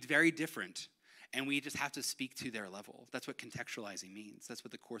 It might be very different, and we just have to speak to their level. That's what contextualizing means. That's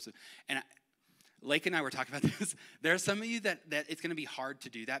what the course of Lake and I were talking about this. There are some of you that it's going to be hard to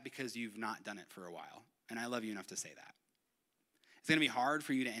do that because you've not done it for a while. And I love you enough to say that. It's going to be hard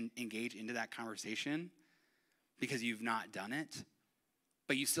for you to engage into that conversation because you've not done it.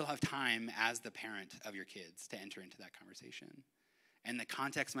 But you still have time as the parent of your kids to enter into that conversation. And the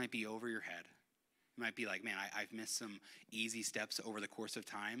context might be over your head. It might be like, man, I've missed some easy steps over the course of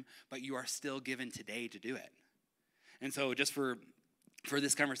time. But you are still given today to do it. And so just for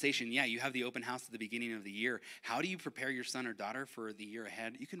this conversation, you have the open house at the beginning of the year. How do you prepare your son or daughter for the year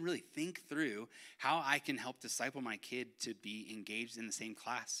ahead? You can really think through how I can help disciple my kid to be engaged in the same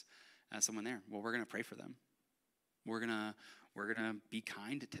class as someone there. Well, we're going to pray for them. We're gonna be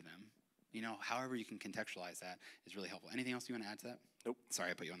kind to them. However you can contextualize that is really helpful. Anything else you want to add to that? Nope.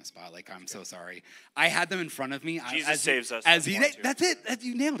 Sorry, I put you on the spot. I'm so sorry. I had them in front of me. Jesus saves us. That's it.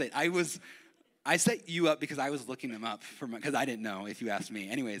 You nailed it. I set you up because I was looking them up because I didn't know if you asked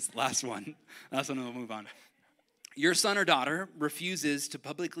me. Anyways, last one and we'll move on. Your son or daughter refuses to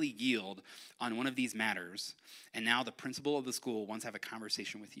publicly yield on one of these matters, and now the principal of the school wants to have a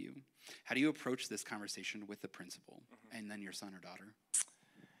conversation with you. How do you approach this conversation with the principal and then your son or daughter?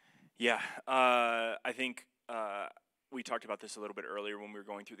 Yeah, I think we talked about this a little bit earlier when we were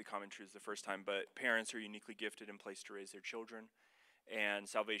going through the common truths the first time, but parents are uniquely gifted and placed to raise their children. And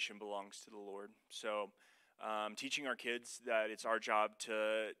salvation belongs to the Lord. So teaching our kids that it's our job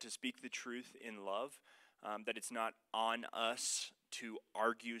to speak the truth in love, that it's not on us to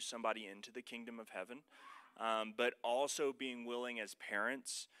argue somebody into the kingdom of heaven, but also being willing as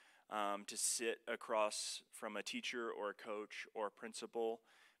parents to sit across from a teacher or a coach or a principal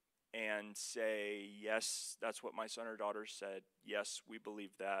and say, yes, that's what my son or daughter said. Yes, we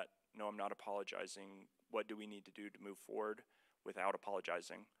believe that. No, I'm not apologizing. What do we need to do to move forward without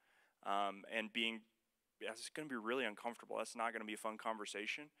apologizing? And it's going to be really uncomfortable. That's not going to be a fun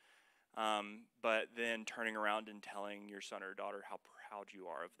conversation. But then turning around and telling your son or daughter how proud you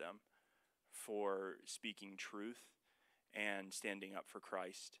are of them for speaking truth and standing up for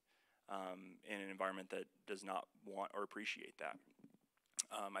Christ in an environment that does not want or appreciate that.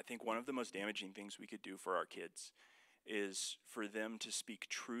 I think one of the most damaging things we could do for our kids is for them to speak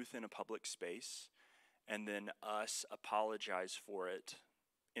truth in a public space and then us apologize for it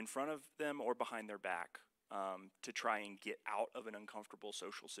in front of them or behind their back to try and get out of an uncomfortable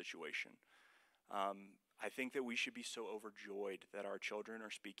social situation. I think that we should be so overjoyed that our children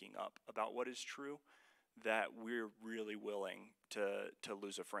are speaking up about what is true that we're really willing to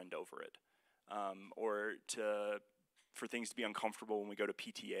lose a friend over it, or for things to be uncomfortable when we go to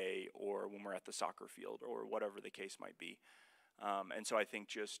PTA or when we're at the soccer field or whatever the case might be. And so I think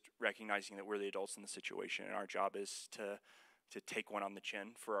just recognizing that we're the adults in the situation and our job is to take one on the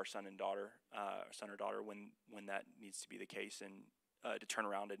chin for our son or daughter when that needs to be the case, and to turn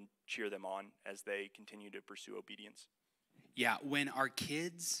around and cheer them on as they continue to pursue obedience. Yeah, when our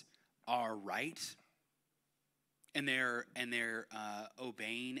kids are right and they're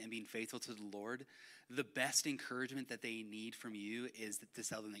obeying and being faithful to the Lord, the best encouragement that they need from you is to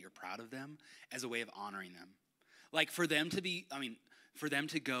tell them that you're proud of them as a way of honoring them. Like for them to be, for them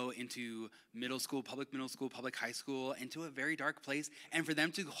to go into middle school, public high school, into a very dark place, and for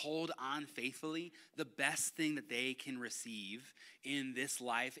them to hold on faithfully, the best thing that they can receive in this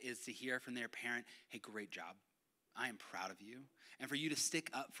life is to hear from their parent, hey, great job. I am proud of you. And for you to stick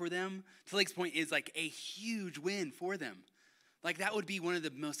up for them, to Lake's point, is like a huge win for them. Like that would be one of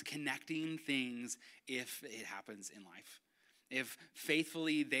the most connecting things if it happens in life. If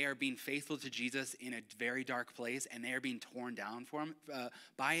faithfully they are being faithful to Jesus in a very dark place and they are being torn down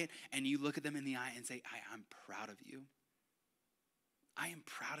by it, and you look at them in the eye and say, I'm proud of you. I am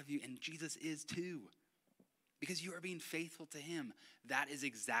proud of you, and Jesus is too. Because you are being faithful to him. That is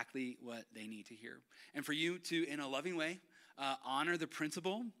exactly what they need to hear. And for you to, in a loving way, honor the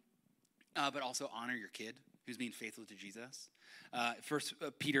principal, but also honor your kid who's being faithful to Jesus. First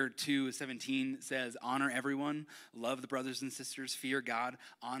Peter 2:17 says, honor everyone, love the brothers and sisters, fear God,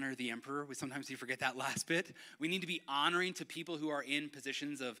 honor the emperor. Sometimes we forget that last bit. We need to be honoring to people who are in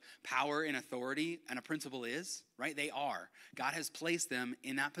positions of power and authority, and a principal is, right? They are. God has placed them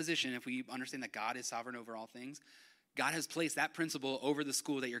in that position. If we understand that God is sovereign over all things, God has placed that principal over the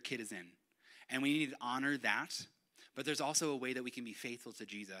school that your kid is in. And we need to honor that. But there's also a way that we can be faithful to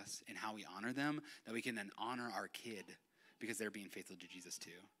Jesus in how we honor them, that we can then honor our kid because they're being faithful to Jesus too.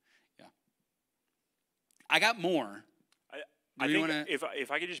 Yeah. I got more. I think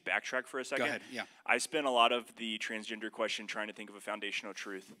if I could just backtrack for a second. Go ahead, yeah. I spent a lot of the transgender question trying to think of a foundational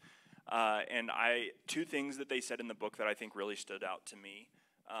truth. And two things that they said in the book that I think really stood out to me.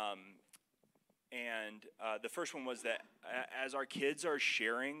 The first one was that as our kids are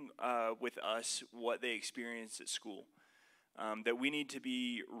sharing with us what they experience at school, that we need to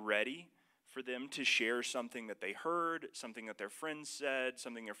be ready for them to share something that they heard, something that their friends said,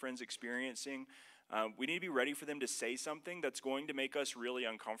 something their friends experiencing. We need to be ready for them to say something that's going to make us really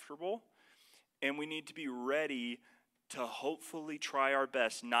uncomfortable, and we need to be ready to hopefully try our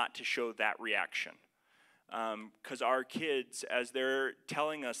best not to show that reaction. Because our kids, as they're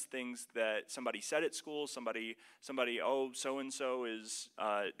telling us things that somebody said at school, somebody, oh, so-and-so is,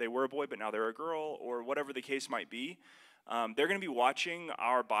 they were a boy, but now they're a girl, or whatever the case might be, they're going to be watching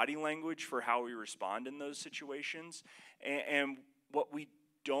our body language for how we respond in those situations. And what we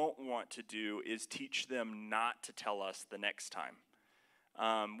don't want to do is teach them not to tell us the next time.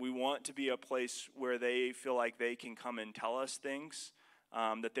 We want to be a place where they feel like they can come and tell us things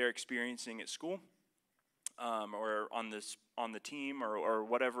that they're experiencing at school. Or on the team or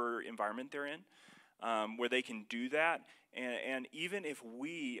whatever environment they're in, where they can do that. And even if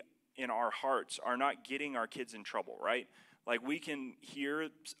we, in our hearts, are not getting our kids in trouble, right? Like we can hear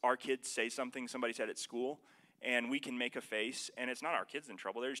our kids say something somebody said at school, and we can make a face, and it's not our kids in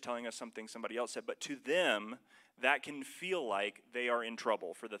trouble. They're just telling us something somebody else said. But to them, that can feel like they are in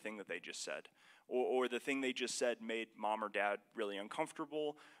trouble for the thing that they just said. Or the thing they just said made mom or dad really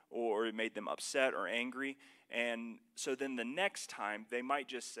uncomfortable, or it made them upset or angry. And so then the next time, they might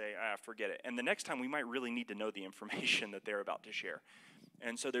just say, forget it. And the next time, we might really need to know the information that they're about to share.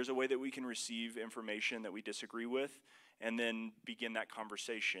 And so there's a way that we can receive information that we disagree with and then begin that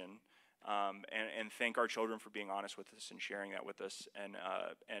conversation and thank our children for being honest with us and sharing that with us and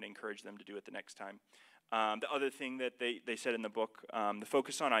encourage them to do it the next time. The other thing that they said in the book, the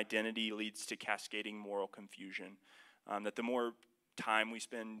focus on identity leads to cascading moral confusion. That the more time we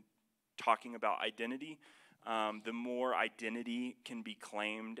spend talking about identity, the more identity can be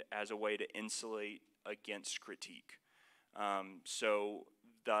claimed as a way to insulate against critique. So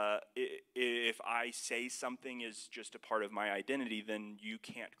if I say something is just a part of my identity, then you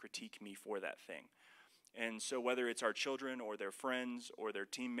can't critique me for that thing. And so whether it's our children or their friends or their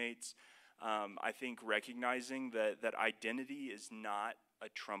teammates, I think recognizing that identity is not a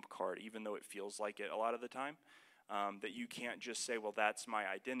trump card, even though it feels like it a lot of the time, that you can't just say, well, that's my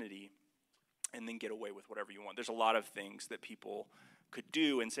identity, and then get away with whatever you want. There's a lot of things that people could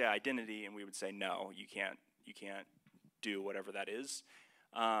do and say identity, and we would say, no, you can't do whatever that is.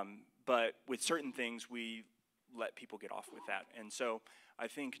 But with certain things, we let people get off with that. And so I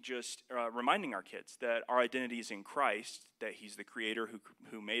think just reminding our kids that our identity is in Christ, that he's the creator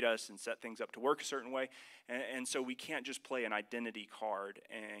who made us and set things up to work a certain way. And so we can't just play an identity card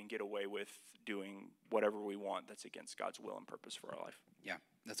and get away with doing whatever we want that's against God's will and purpose for our life. Yeah,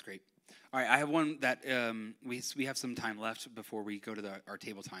 that's great. All right, I have one that we have some time left before we go to our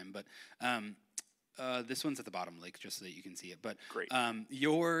table time, but this one's at the bottom, like just so that you can see it. But great.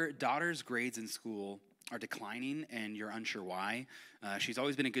 Your daughter's grades in school are declining and you're unsure why. She's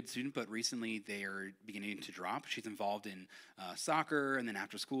always been a good student, but recently they are beginning to drop. She's involved in soccer, and then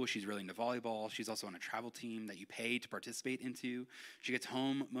after school, she's really into volleyball. She's also on a travel team that you pay to participate into. She gets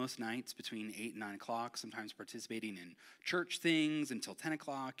home most nights between 8 and 9 o'clock, sometimes participating in church things until 10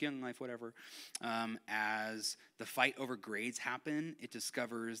 o'clock, Young Life, whatever. As the fight over grades happen, it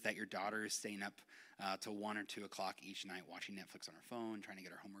discovers that your daughter is staying up to 1 or 2 o'clock each night watching Netflix on her phone, trying to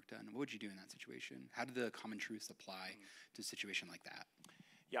get her homework done. What would you do in that situation? How do the common truths apply to a situation like that?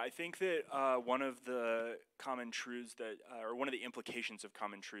 Yeah, I think that one of the common truths that, or one of the implications of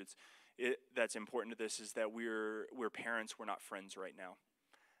common truths that's important to this is that we're parents, we're not friends right now.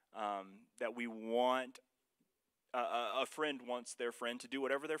 That we want, a friend wants their friend to do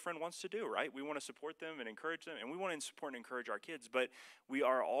whatever their friend wants to do, right? We want to support them and encourage them, and we want to support and encourage our kids, but we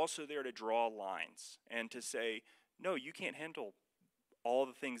are also there to draw lines and to say, no, you can't handle all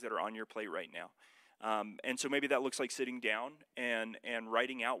the things that are on your plate right now. And so maybe that looks like sitting down and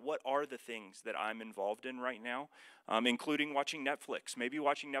writing out what are the things that I'm involved in right now, including watching Netflix. Maybe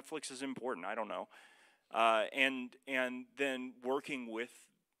watching Netflix is important, I don't know. And then working with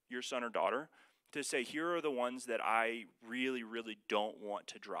your son or daughter to say, here are the ones that I really, really don't want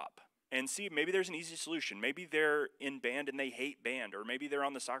to drop. And see, maybe there's an easy solution. Maybe they're in band and they hate band, or maybe they're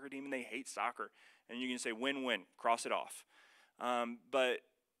on the soccer team and they hate soccer. And you can say, win-win, cross it off. But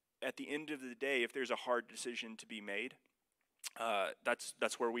at the end of the day, if there's a hard decision to be made,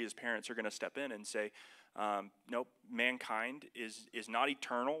 that's where we as parents are going to step in and say, nope, mankind is not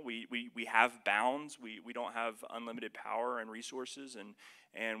eternal. We have bounds. We don't have unlimited power and resources,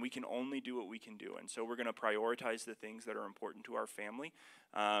 and we can only do what we can do. And so we're going to prioritize the things that are important to our family.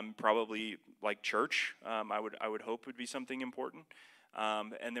 Probably like church, I would hope would be something important.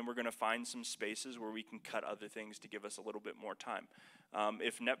 And then we're going to find some spaces where we can cut other things to give us a little bit more time.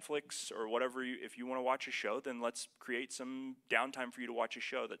 If Netflix or whatever, if you want to watch a show, then let's create some downtime for you to watch a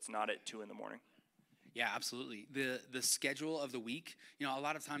show that's not at 2 in the morning. Yeah, absolutely. The schedule of the week, a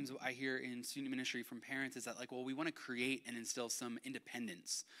lot of times I hear in student ministry from parents is that like, well, we want to create and instill some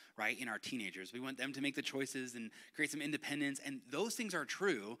independence, right, in our teenagers. We want them to make the choices and create some independence, and those things are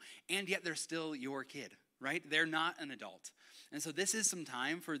true, and yet they're still your kid, right? They're not an adult. And so this is some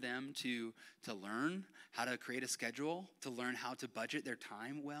time for them to learn how to create a schedule, to learn how to budget their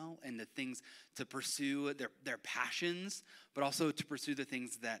time well, and the things to pursue their passions, but also to pursue the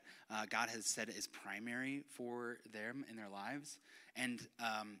things that God has said is primary for them in their lives. And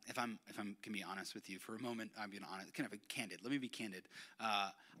if I'm can be honest with you for a moment, I'm being honest, kind of candid. Let me be candid.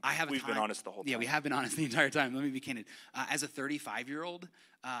 We've been honest the whole time. Yeah, we have been honest the entire time. Let me be candid. As a 35-year-old,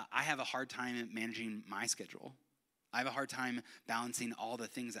 I have a hard time managing my schedule. I have a hard time balancing all the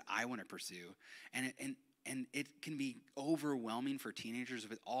things that I want to pursue. And it can be overwhelming for teenagers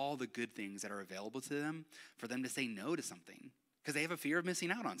with all the good things that are available to them for them to say no to something because they have a fear of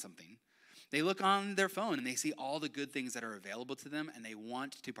missing out on something. They look on their phone and they see all the good things that are available to them and they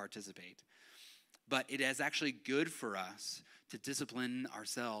want to participate. But it is actually good for us to discipline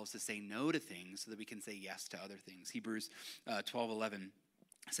ourselves to say no to things so that we can say yes to other things. Hebrews 12:11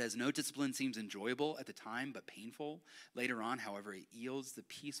 says, no discipline seems enjoyable at the time, but painful. Later on, however, it yields the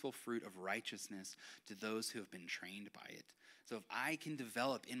peaceful fruit of righteousness to those who have been trained by it. So if I can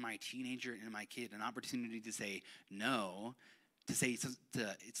develop in my teenager and in my kid an opportunity to say no, to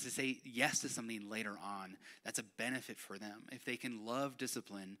say yes to something later on, that's a benefit for them. If they can love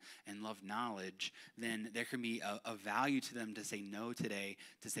discipline and love knowledge, then there can be a value to them to say no today,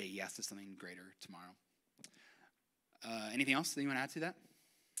 to say yes to something greater tomorrow. Anything else that you want to add to that?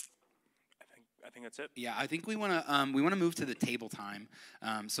 I think that's it. Yeah, I think we want to move to the table time.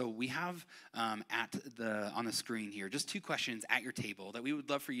 So we have on the screen here just 2 questions at your table that we would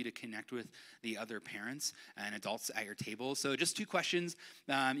love for you to connect with the other parents and adults at your table. So just 2 questions.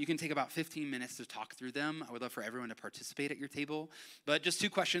 You can take about 15 minutes to talk through them. I would love for everyone to participate at your table. But just 2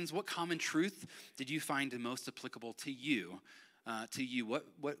 questions. What common truth did you find the most applicable to you?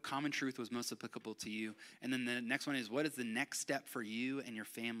 What common truth was most applicable to you? And then the next one is, what is the next step for you and your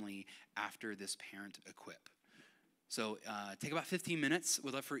family after this parent equip? So take about 15 minutes.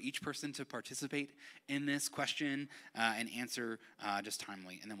 We'd love for each person to participate in this question and answer just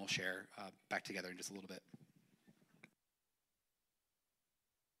timely, and then we'll share back together in just a little bit.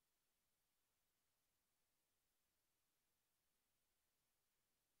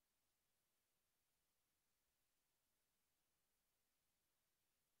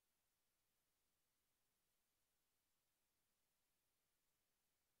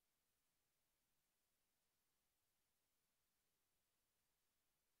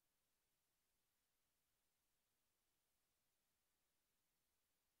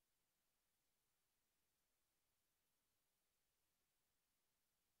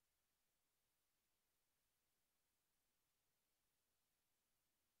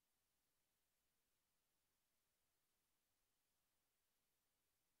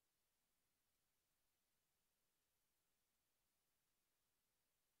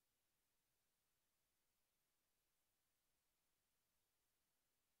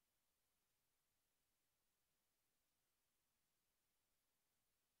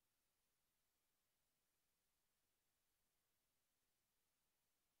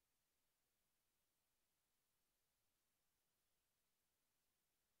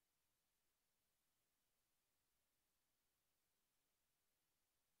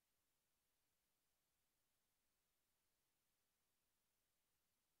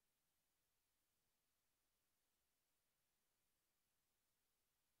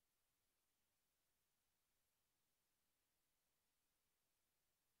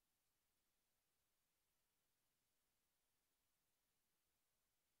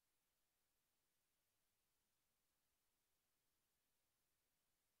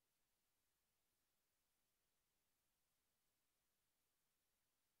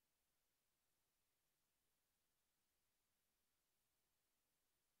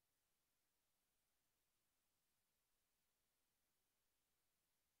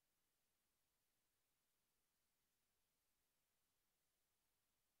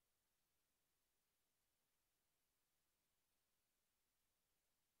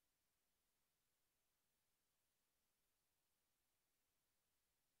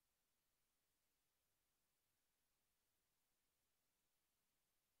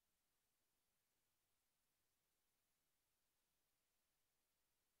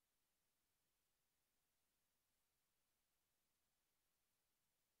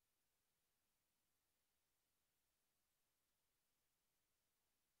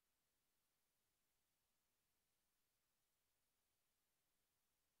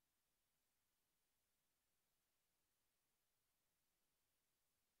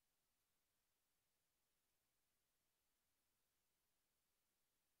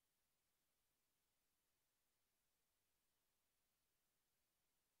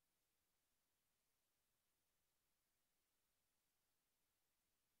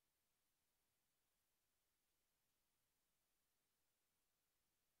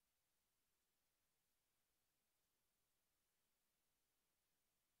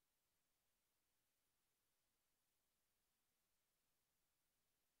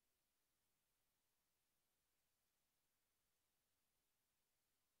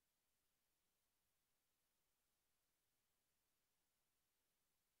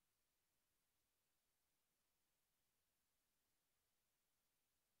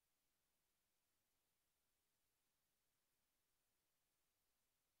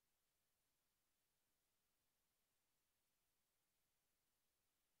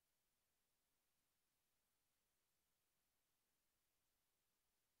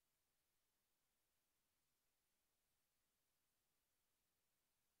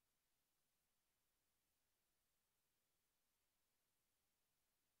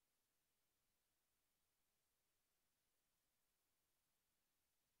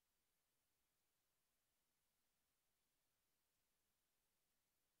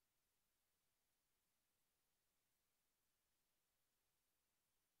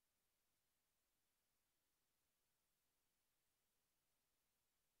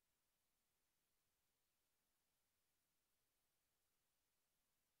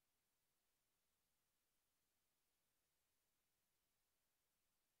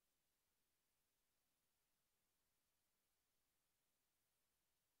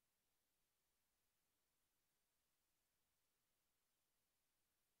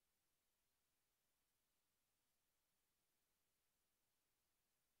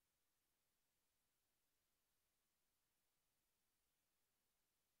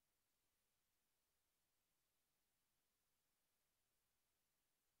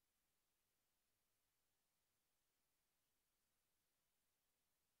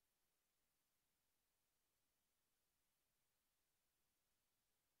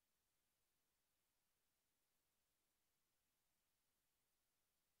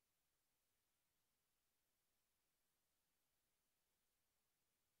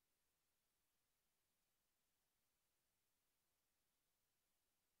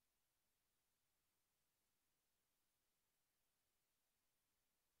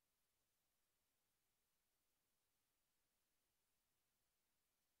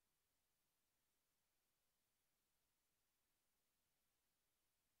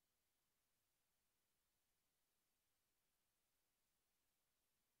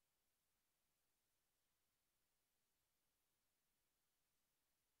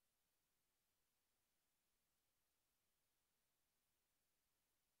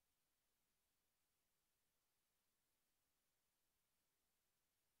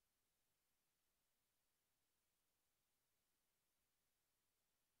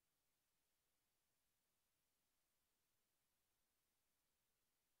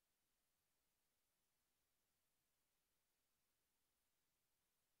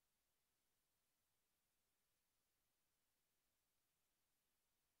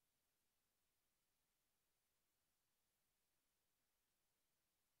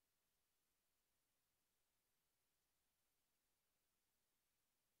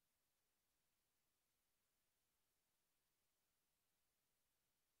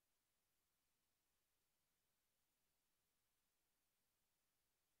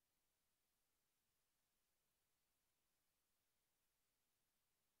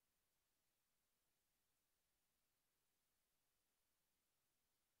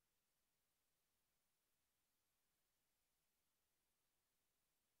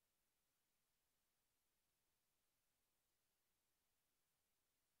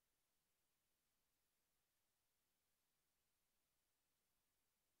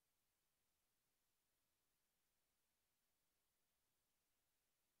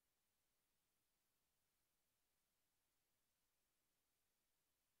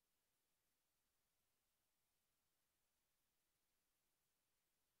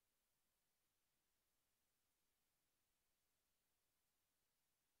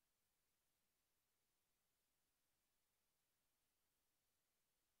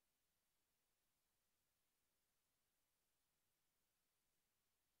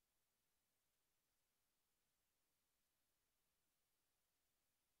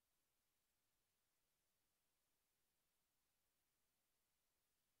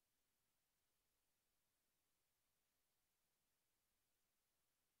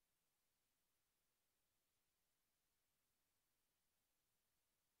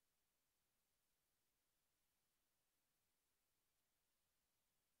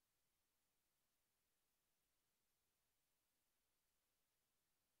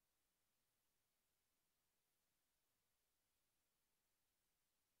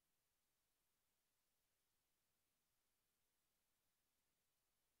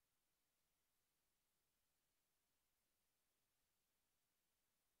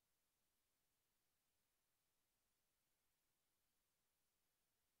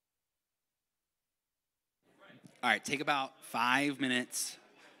 All right, take about 5 minutes.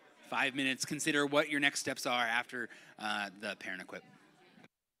 5 minutes. Consider what your next steps are after the parent equip.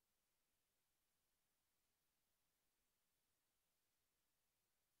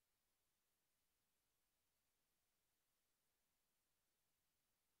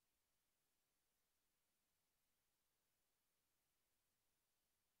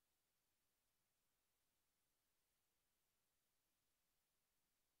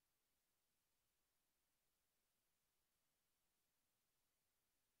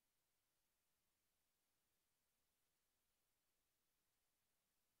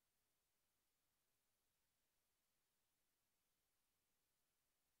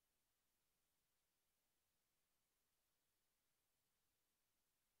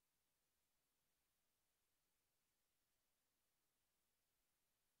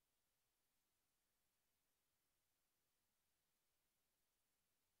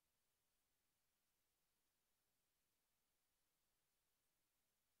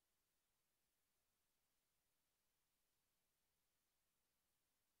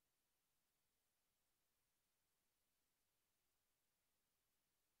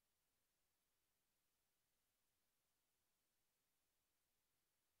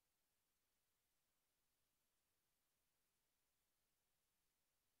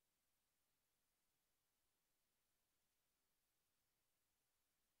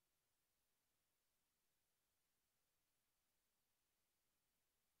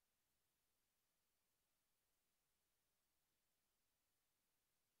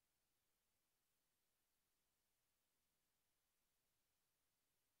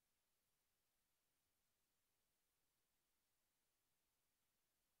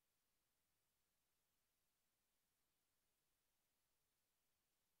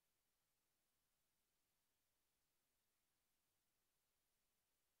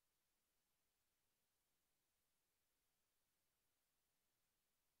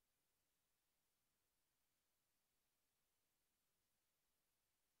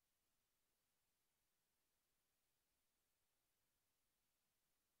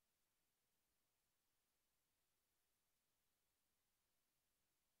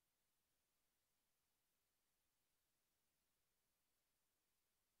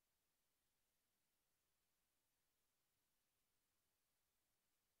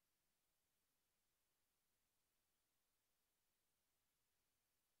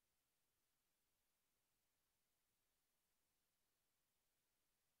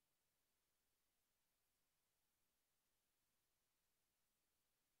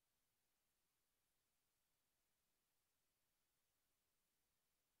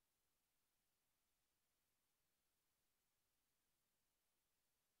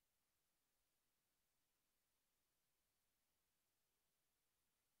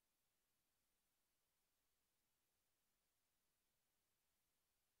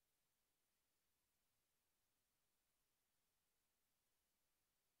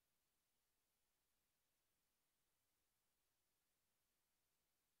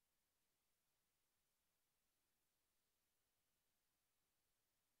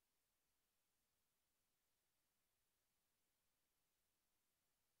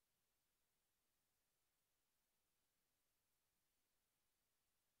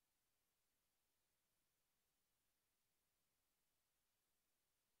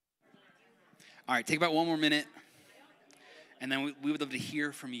 All right, take about 1 more minute, and then we would love to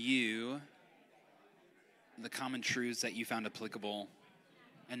hear from you the common truths that you found applicable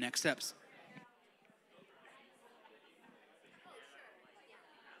and next steps.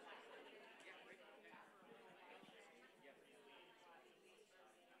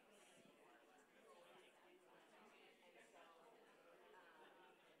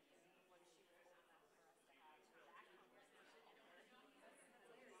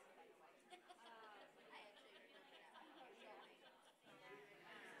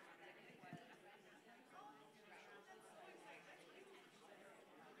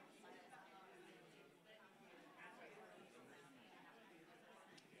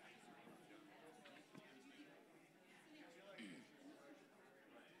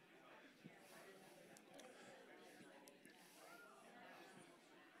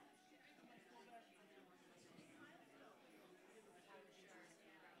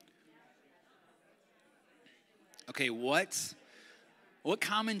 Okay, what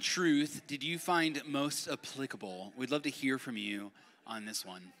common truth did you find most applicable? We'd love to hear from you on this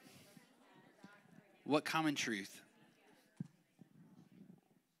one. What common truth?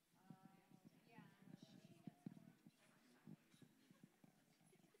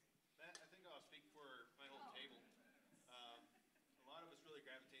 I think I'll speak for my whole table. A lot of us really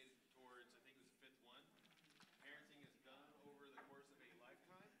gravitated towards, I think it was the fifth one.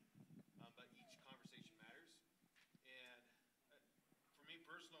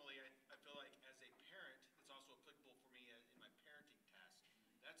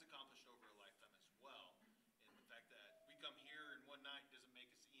 come here in one night doesn't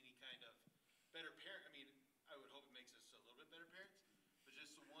make us any kind of better parent. I mean, I would hope it makes us a little bit better parents, but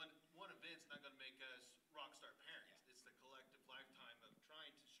just one event's not going to make us rock star parents. It's the collective lifetime of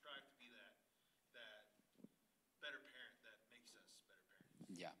trying to strive to be that better parent that makes us better parents.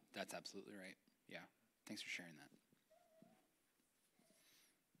 Yeah, that's absolutely right. Yeah. Thanks for sharing that.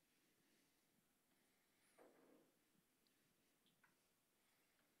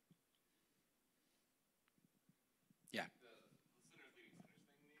 Yeah. The sinners leading sinners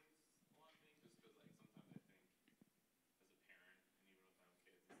thing means a lot to me, just because like sometimes I think as a parent and even with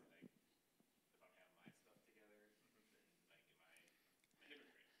my own kids, it's like if I'm having my stuff together, then like am I a hypocrite? You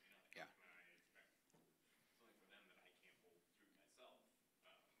know, like Yeah. how can I expect something from them that I can't hold true myself? Just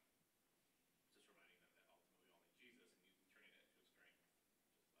reminding them that ultimately we all need Jesus, and turning that into a strength. Just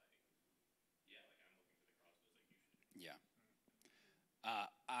like yeah, like I'm looking to the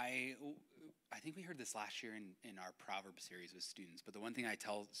cross just like you should. Yeah. I think we heard this last year in our Proverbs series with students, but the one thing I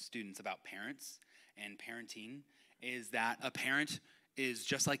tell students about parents and parenting is that a parent is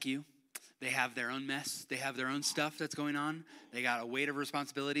just like you. They have their own mess. They have their own stuff that's going on. They got a weight of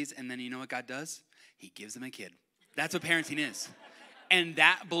responsibilities, and then you know what God does? He gives them a kid. That's what parenting is. And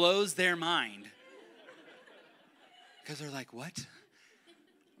that blows their mind. Because they're like, what?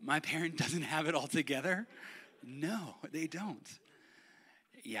 My parent doesn't have it all together? No, they don't.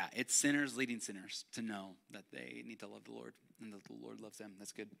 Yeah, it's sinners leading sinners to know that they need to love the Lord and that the Lord loves them.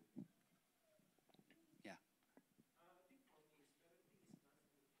 That's good. Yeah.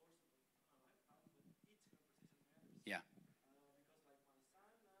 Yeah. Because like my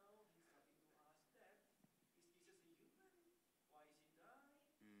son now, he's starting to ask that, is Jesus a human? Why is he die?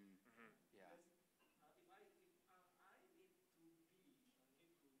 Yeah. Because if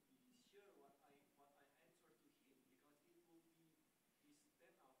I need to sure what I answer to him, because it will be he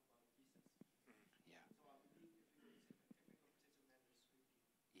stand out about Jesus. Yeah. So I believe every conversation matters with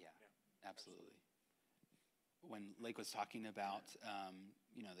him. Yeah. Absolutely. When Lake was talking about,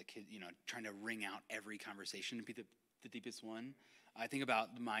 the kid, trying to wring out every conversation to be the deepest one, I think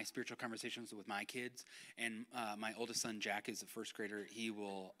about my spiritual conversations with my kids. And my oldest son, Jack, is a first grader. He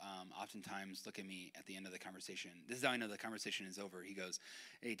will oftentimes look at me at the end of the conversation. This is how I know the conversation is over. He goes,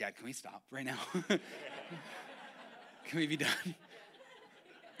 "Hey, Dad, can we stop right now? Can we be done?"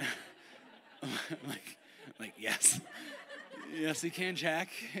 like, yes. Yes, we can, Jack.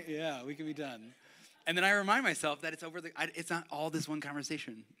 Yeah, we can be done. And then I remind myself that it's not all this one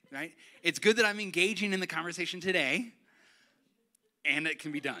conversation, right? It's good that I'm engaging in the conversation today, and it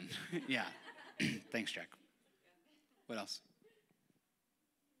can be done. Yeah. Thanks, Jack. What else?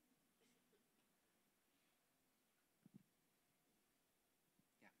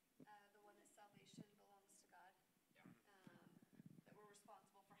 The one is salvation belongs to God. That we're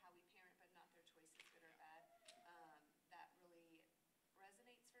responsible for how we parent, but not their choices, good or bad. That really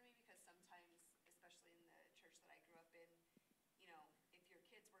resonates for me because sometimes, especially in the church that I grew up in, if your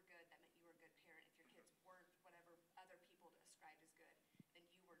kids were good, that meant you were a good parent. If your kids weren't whatever other people described as good, then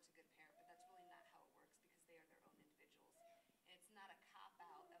you weren't a good parent. But that's really not how it works because they are their own individuals. And it's not a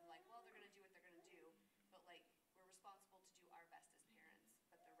cop-out of like, well, they're going to do what they're going to do. But like, we're responsible to do our best as parents,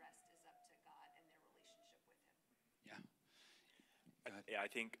 but the rest is up to God and their relationship with Him. Yeah. Yeah, I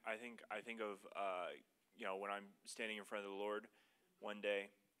think of when I'm standing in front of the Lord one day,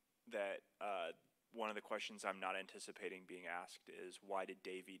 that one of the questions I'm not anticipating being asked is, why did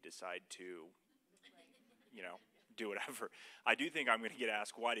Davey decide to, do whatever? I do think I'm going to get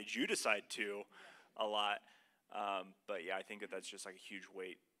asked, why did you decide to, a lot. But yeah, I think that's just like a huge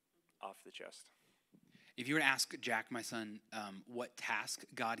weight off the chest. If you were to ask Jack, my son, what task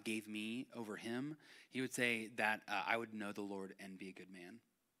God gave me over him, he would say that I would know the Lord and be a good man.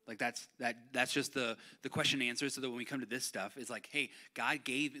 Like that's just the question and answer. So that when we come to this stuff, it's like, hey, God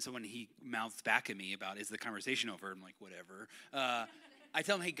gave. So when he mouths back at me about, is the conversation over? I'm like, whatever. I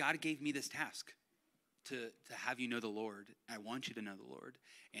tell him, hey, God gave me this task to have you know the Lord. I want you to know the Lord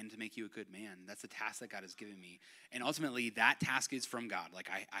and to make you a good man. That's the task that God has given me. And ultimately, that task is from God. Like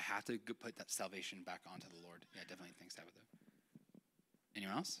I have to put that salvation back onto the Lord. Yeah, definitely. Thanks, Tabitha.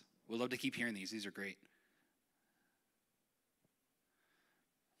 Anyone else? We'd love to keep hearing these. These are great.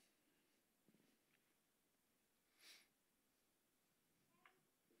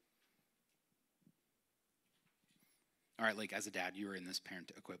 All right, Lake, as a dad, you were in this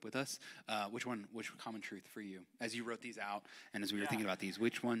Parent Equip with us. Which common truth for you? As you wrote these out and as we were thinking about these,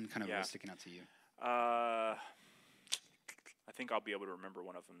 which one kind of was sticking out to you? I think I'll be able to remember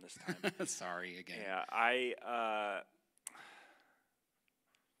one of them this time. Sorry again. Yeah,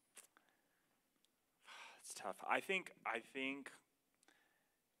 it's tough. I think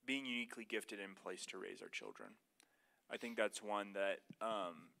being uniquely gifted and placed to raise our children. I think that's one that,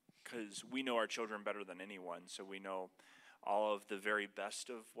 because we know our children better than anyone, so we know all of the very best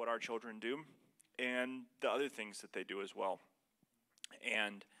of what our children do and the other things that they do as well.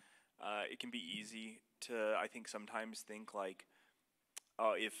 And it can be easy to, I think, sometimes think like,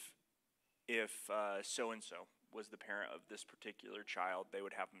 oh, if so-and-so was the parent of this particular child, they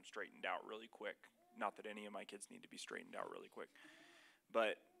would have them straightened out really quick. Not that any of my kids need to be straightened out really quick.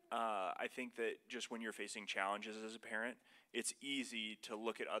 But I think that just when you're facing challenges as a parent, it's easy to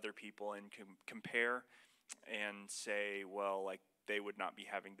look at other people and compare and say, well, like, they would not be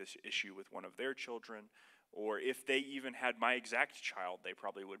having this issue with one of their children. Or if they even had my exact child, they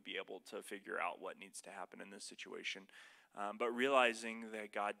probably would be able to figure out what needs to happen in this situation. But realizing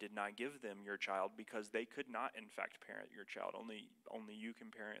that God did not give them your child because they could not, in fact, parent your child. Only you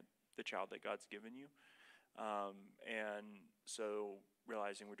can parent the child that God's given you. And so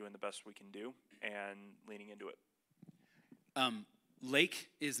realizing we're doing the best we can do and leaning into it. Lake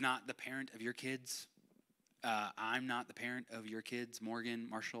is not the parent of your kids. I'm not the parent of your kids. Morgan,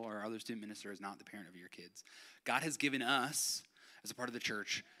 Marshall, our other student minister is not the parent of your kids. God has given us, as a part of the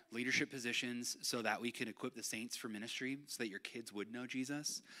church, leadership positions so that we can equip the saints for ministry so that your kids would know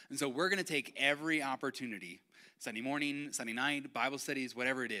Jesus. And so we're going to take every opportunity, Sunday morning, Sunday night, Bible studies,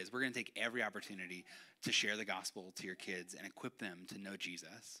 whatever it is, we're going to take every opportunity to share the gospel to your kids and equip them to know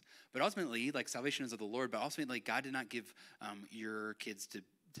Jesus. But ultimately, like, salvation is of the Lord, but ultimately, like, God did not give your kids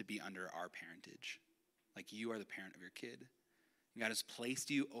to be under our parentage. Like, you are the parent of your kid. God has placed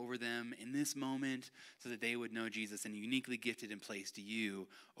you over them in this moment so that they would know Jesus, and uniquely gifted and placed you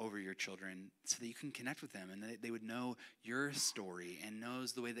over your children so that you can connect with them and that they would know your story and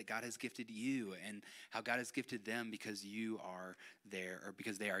knows the way that God has gifted you and how God has gifted them because you are there, or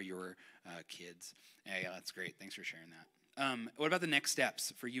because they are your kids. Yeah, that's great. Thanks for sharing that. What about the next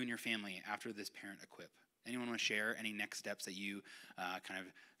steps for you and your family after this parent equip? Anyone want to share any next steps that you kind of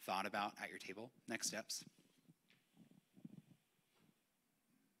thought about at your table? Next steps?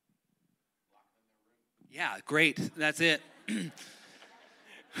 Yeah, great. That's it.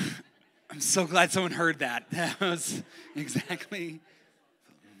 I'm so glad someone heard that. That was exactly.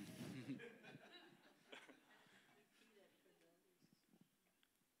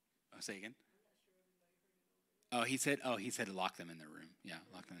 Oh, say again. He said lock them in their room. Yeah,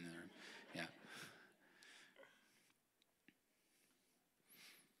 lock them in their room. Yeah.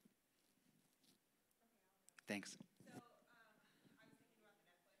 Thanks.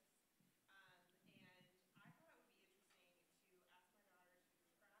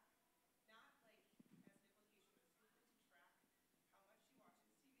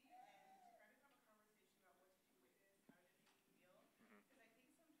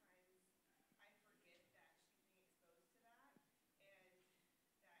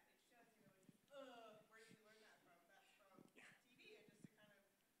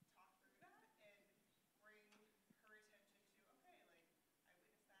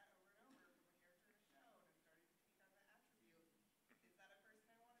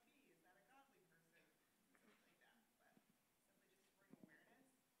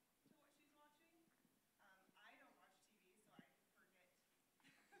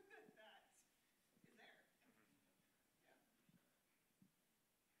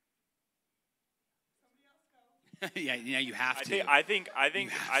 yeah, you have to. I think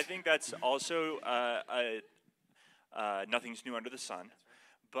that's also nothing's new under the sun,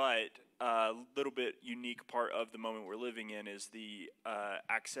 but a little bit unique part of the moment we're living in is the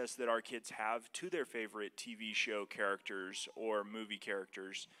access that our kids have to their favorite TV show characters or movie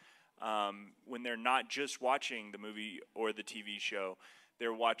characters. When they're not just watching the movie or the TV show,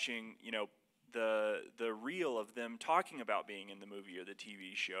 they're watching, the reel of them talking about being in the movie or the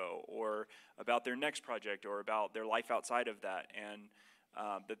TV show, or about their next project, or about their life outside of that, and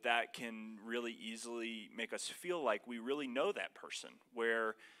that can really easily make us feel like we really know that person,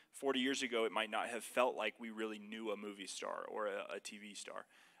 where 40 years ago it might not have felt like we really knew a movie star or a TV star.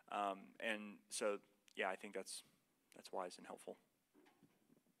 And so, yeah, I think that's wise and helpful.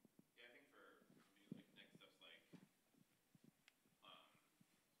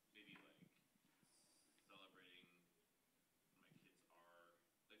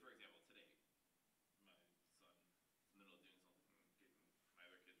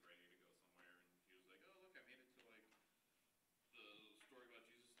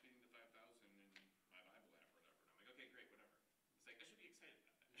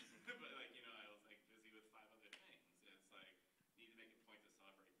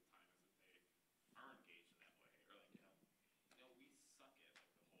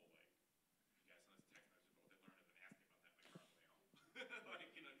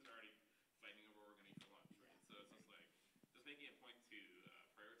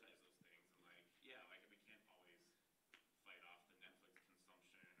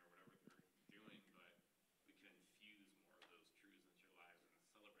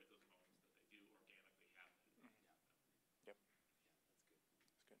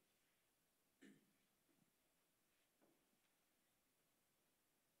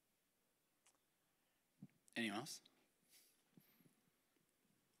 Anyone else?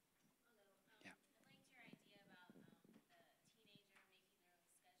 Yeah. I liked your idea about the teenager making their own schedule.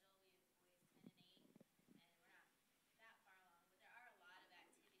 We have boys 10 and 8, and we're not that far along, but there are a lot of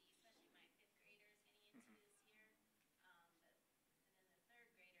activities, especially my fifth graders getting into this year. And then the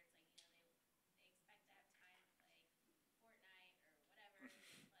third grader, it's like, they expect to have time to play Fortnite or whatever they play. And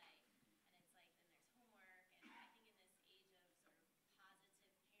it's like, then there's homework. And I think in this age of sort of positive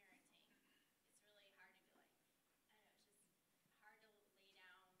parenting, it's really hard to be like, I don't know, it's just hard to lay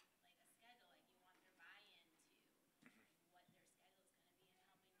down like a schedule. Like you want their buy-in to like what their schedule is going to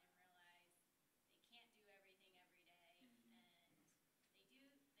be, and helping them realize they can't do everything every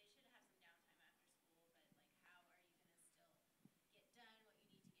day, and they should have some downtime after school, but like how are you going to still get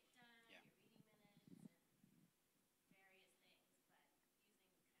done what you need to get done, Yeah. your reading minutes and various things, but using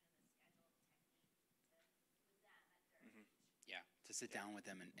kind of the schedule technique with them at their age. Yeah, to sit down with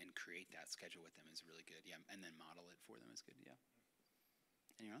them and create that schedule with them is really good. Yeah, and then model it for them is good. Yeah.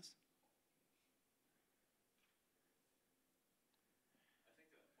 Anyone else? I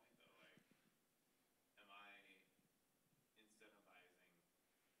think to that point though, like, am I incentivizing them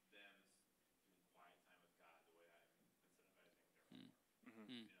doing quiet time with God the way I'm incentivizing their homework? Mm. You know,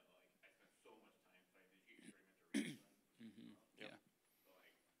 like I spend so much time playing PG, sure you have to read them, which is Mhm. tomorrow. Yeah. But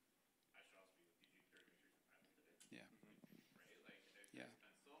like, I should also be with PG, sure to make sure you some Bible today. Yeah. Right? Like, I Yeah.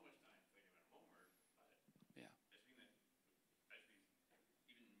 spend so much time thinking about homework, but Yeah. I should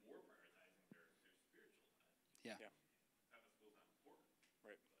be even more prioritizing their spiritual life. Yeah. Yeah. Not that school's not important.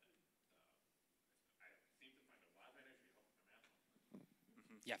 Right. But I seem to find a lot of energy helping my math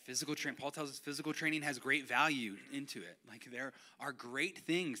homework. Yeah, physical training. Paul tells us physical training has great value into it. Like there are great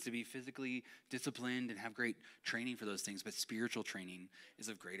things to be physically disciplined and have great training for those things, but spiritual training is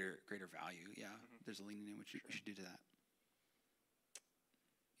of greater value. Yeah, there's a leaning in which we should do to that.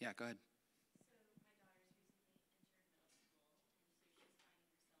 Yeah, go ahead. So my daughter's recently entered middle school, and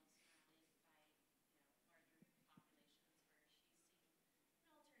so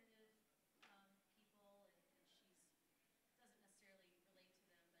she's finding herself surrounded by, larger populations where she's seeing alternative people, and she doesn't necessarily relate to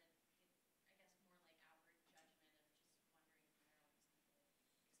them, but I guess more like outward judgment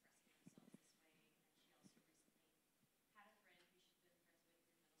of just wondering why are all these people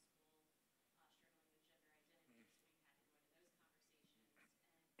expressing themselves this way. And then she also recently had a friend who she'd been friends with in middle school struggling with gender identity, so we've had to go into those conversations.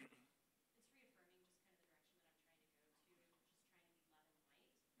 And it's reaffirming just kind of the direction that I'm trying to go to, just trying to be love and light,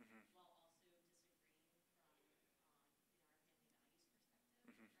 while also disagreeing from, our family values perspective with Christ.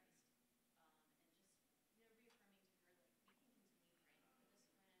 And just, reaffirming to her, like, we can continue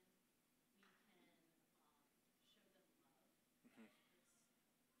praying for this friend, we can show them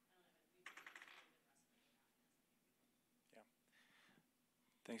love, but it's, I don't know, we've really been wrestling with that as a family. Yeah.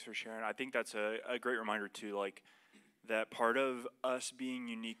 Thanks for sharing. I think that's a great reminder too, like that part of us being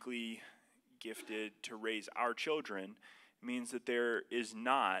uniquely gifted to raise our children means that there is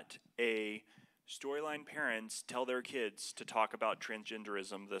not a storyline parents tell their kids to talk about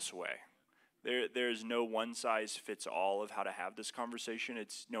transgenderism this way. There's no one size fits all of how to have this conversation.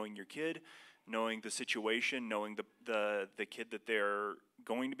 It's knowing your kid, knowing the situation, knowing the kid that they're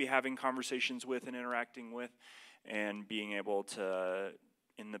going to be having conversations with and interacting with, and being able to,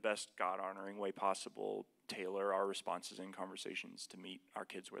 in the best God-honoring way possible, tailor our responses and conversations to meet our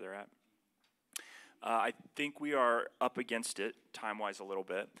kids where they're at. I think we are up against it time-wise a little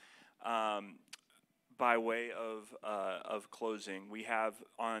bit. By way of closing, we have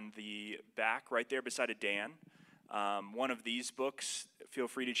on the back right there beside a Dan, one of these books. Feel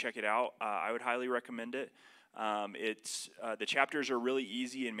free to check it out. I would highly recommend it. It's the chapters are really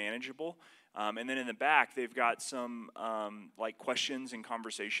easy and manageable. And then in the back, they've got some like questions and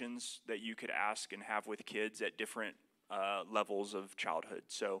conversations that you could ask and have with kids at different levels of childhood.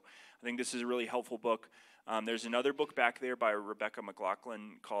 So I think this is a really helpful book. There's another book back there by Rebecca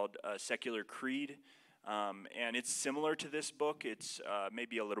McLaughlin called Secular Creed. And it's similar to this book. It's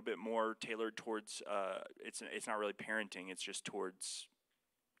maybe a little bit more tailored towards, it's not really parenting, it's just towards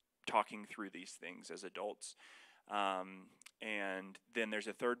talking through these things as adults. And then there's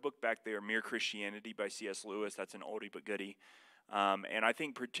a third book back there, Mere Christianity by C.S. Lewis. That's an oldie but goodie. And I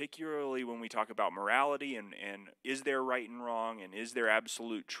think particularly when we talk about morality and is there right and wrong and is there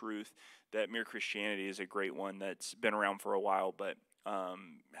absolute truth, that Mere Christianity is a great one that's been around for a while, but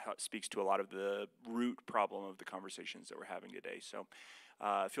speaks to a lot of the root problem of the conversations that we're having today. So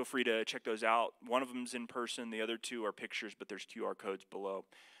feel free to check those out. One of them's in person. The other two are pictures, but there's QR codes below.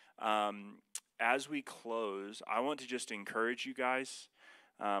 As we close, I want to just encourage you guys.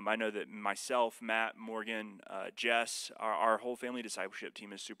 I know that myself, Matt, Morgan, Jess, our whole family discipleship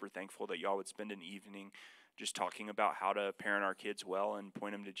team is super thankful that y'all would spend an evening just talking about how to parent our kids well and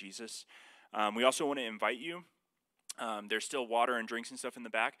point them to Jesus. We also want to invite you. There's still water and drinks and stuff in the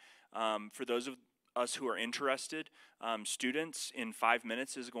back. For those of us who are interested, students in 5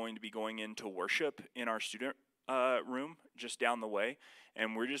 minutes is going to be going into worship in our student room just down the way,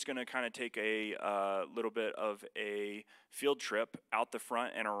 and we're just going to kind of take a little bit of a field trip out the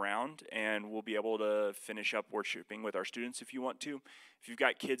front and around, and we'll be able to finish up worshiping with our students if you want to. If you've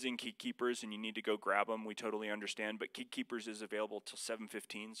got kids in Key Keepers and you need to go grab them, we totally understand, but Key Keepers is available till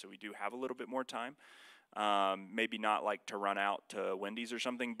 7:15, so we do have a little bit more time. Maybe not like to run out to Wendy's or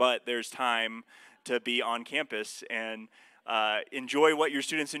something, but there's time to be on campus and enjoy what your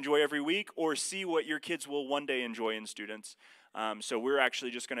students enjoy every week, or see what your kids will one day enjoy in students. So we're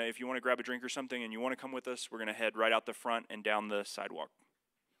actually just going to, if you want to grab a drink or something and you want to come with us, we're going to head right out the front and down the sidewalk.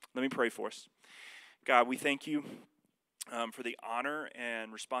 Let me pray for us. God, we thank you for the honor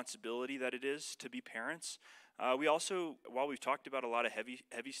and responsibility that it is to be parents. We also, while we've talked about a lot of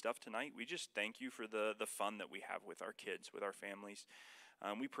heavy stuff tonight, we just thank you for the fun that we have with our kids, with our families.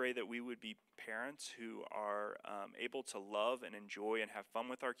 We pray that we would be parents who are able to love and enjoy and have fun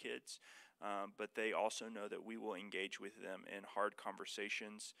with our kids, but they also know that we will engage with them in hard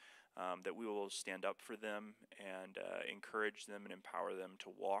conversations, that we will stand up for them and encourage them and empower them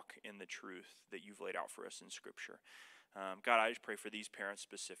to walk in the truth that you've laid out for us in Scripture. God, I just pray for these parents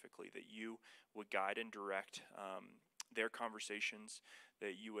specifically, that you would guide and direct their conversations,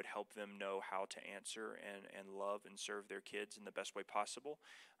 that you would help them know how to answer and love and serve their kids in the best way possible,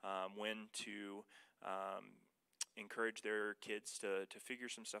 when to encourage their kids to figure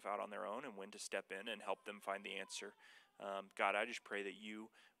some stuff out on their own, and when to step in and help them find the answer. God, I just pray that you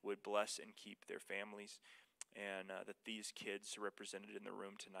would bless and keep their families, and that these kids represented in the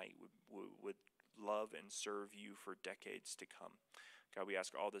room tonight would love and serve you for decades to come. God, we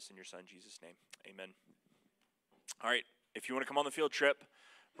ask all this in your Son, Jesus' name. Amen. All right, if you want to come on the field trip,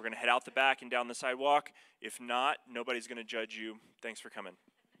 we're going to head out the back and down the sidewalk. If not, nobody's going to judge you. Thanks for coming.